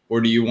 30? Or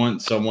do you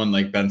want someone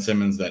like Ben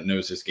Simmons that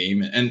knows his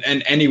game and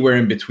anywhere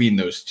in between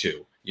those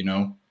two,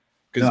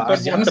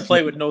 Because he wants to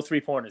play with no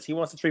 3-pointers. He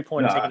wants the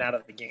 3-pointer taken out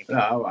of the game.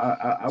 No,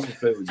 I would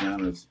play with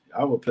Giannis.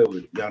 I would play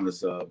with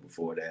Giannis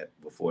before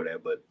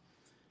that. But,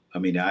 I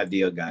mean, the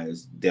ideal guy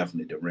is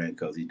definitely Durant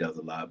because he does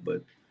a lot.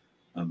 But,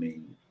 I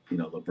mean,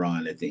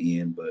 LeBron at the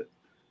end. But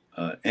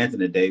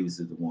Anthony Davis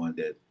is the one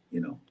that,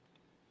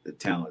 the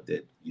talent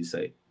that you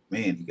say,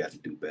 man, he got to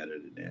do better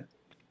than that.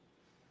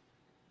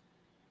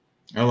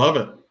 I love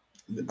it.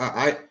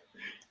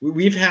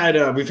 We've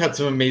had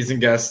some amazing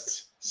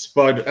guests.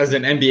 Spud, as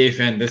an NBA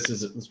fan, this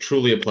is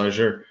truly a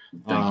pleasure.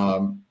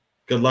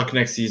 Good luck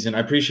next season. I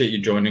appreciate you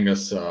joining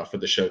us for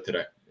the show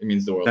today. It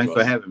means the world to us.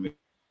 Thanks for having me.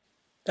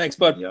 Thanks,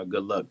 Bud. Yeah,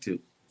 good luck too.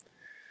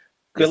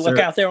 Good luck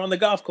out there on the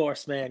golf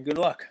course, man. Good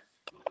luck.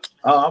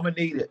 Oh, I'm gonna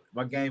need it.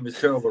 My game is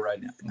terrible right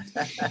now.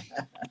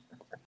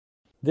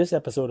 This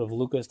episode of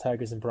Luka's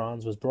Tigers and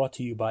Bronze was brought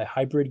to you by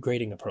Hybrid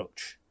Grading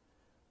Approach.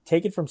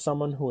 Take it from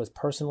someone who has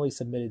personally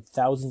submitted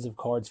thousands of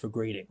cards for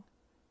grading.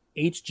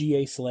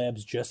 HGA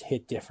slabs just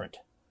hit different.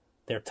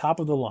 They're top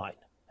of the line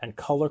and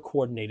color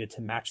coordinated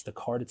to match the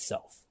card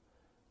itself.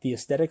 The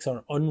aesthetics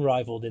are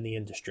unrivaled in the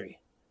industry.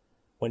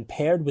 When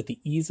paired with the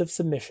ease of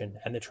submission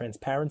and the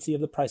transparency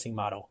of the pricing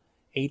model,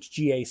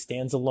 HGA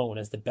stands alone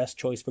as the best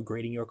choice for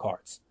grading your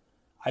cards.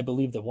 I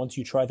believe that once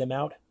you try them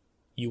out,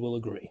 you will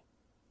agree.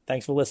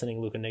 Thanks for listening,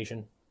 Luka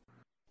Nation.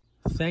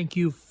 Thank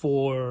you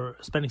for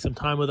spending some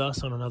time with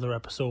us on another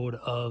episode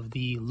of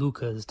the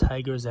Luka's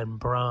Tigers and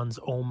Bronze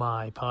Oh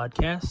My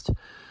podcast.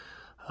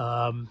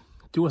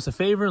 Do us a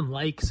favor and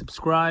like,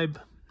 subscribe.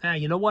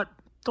 You know what?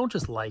 Don't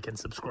just like and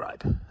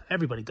subscribe.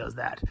 Everybody does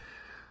that.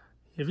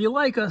 If you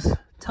like us,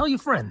 tell your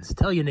friends,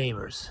 tell your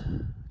neighbors,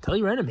 tell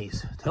your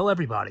enemies, tell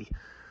everybody.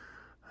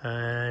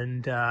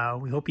 And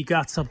we hope you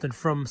got something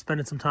from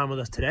spending some time with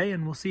us today,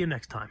 and we'll see you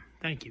next time.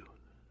 Thank you.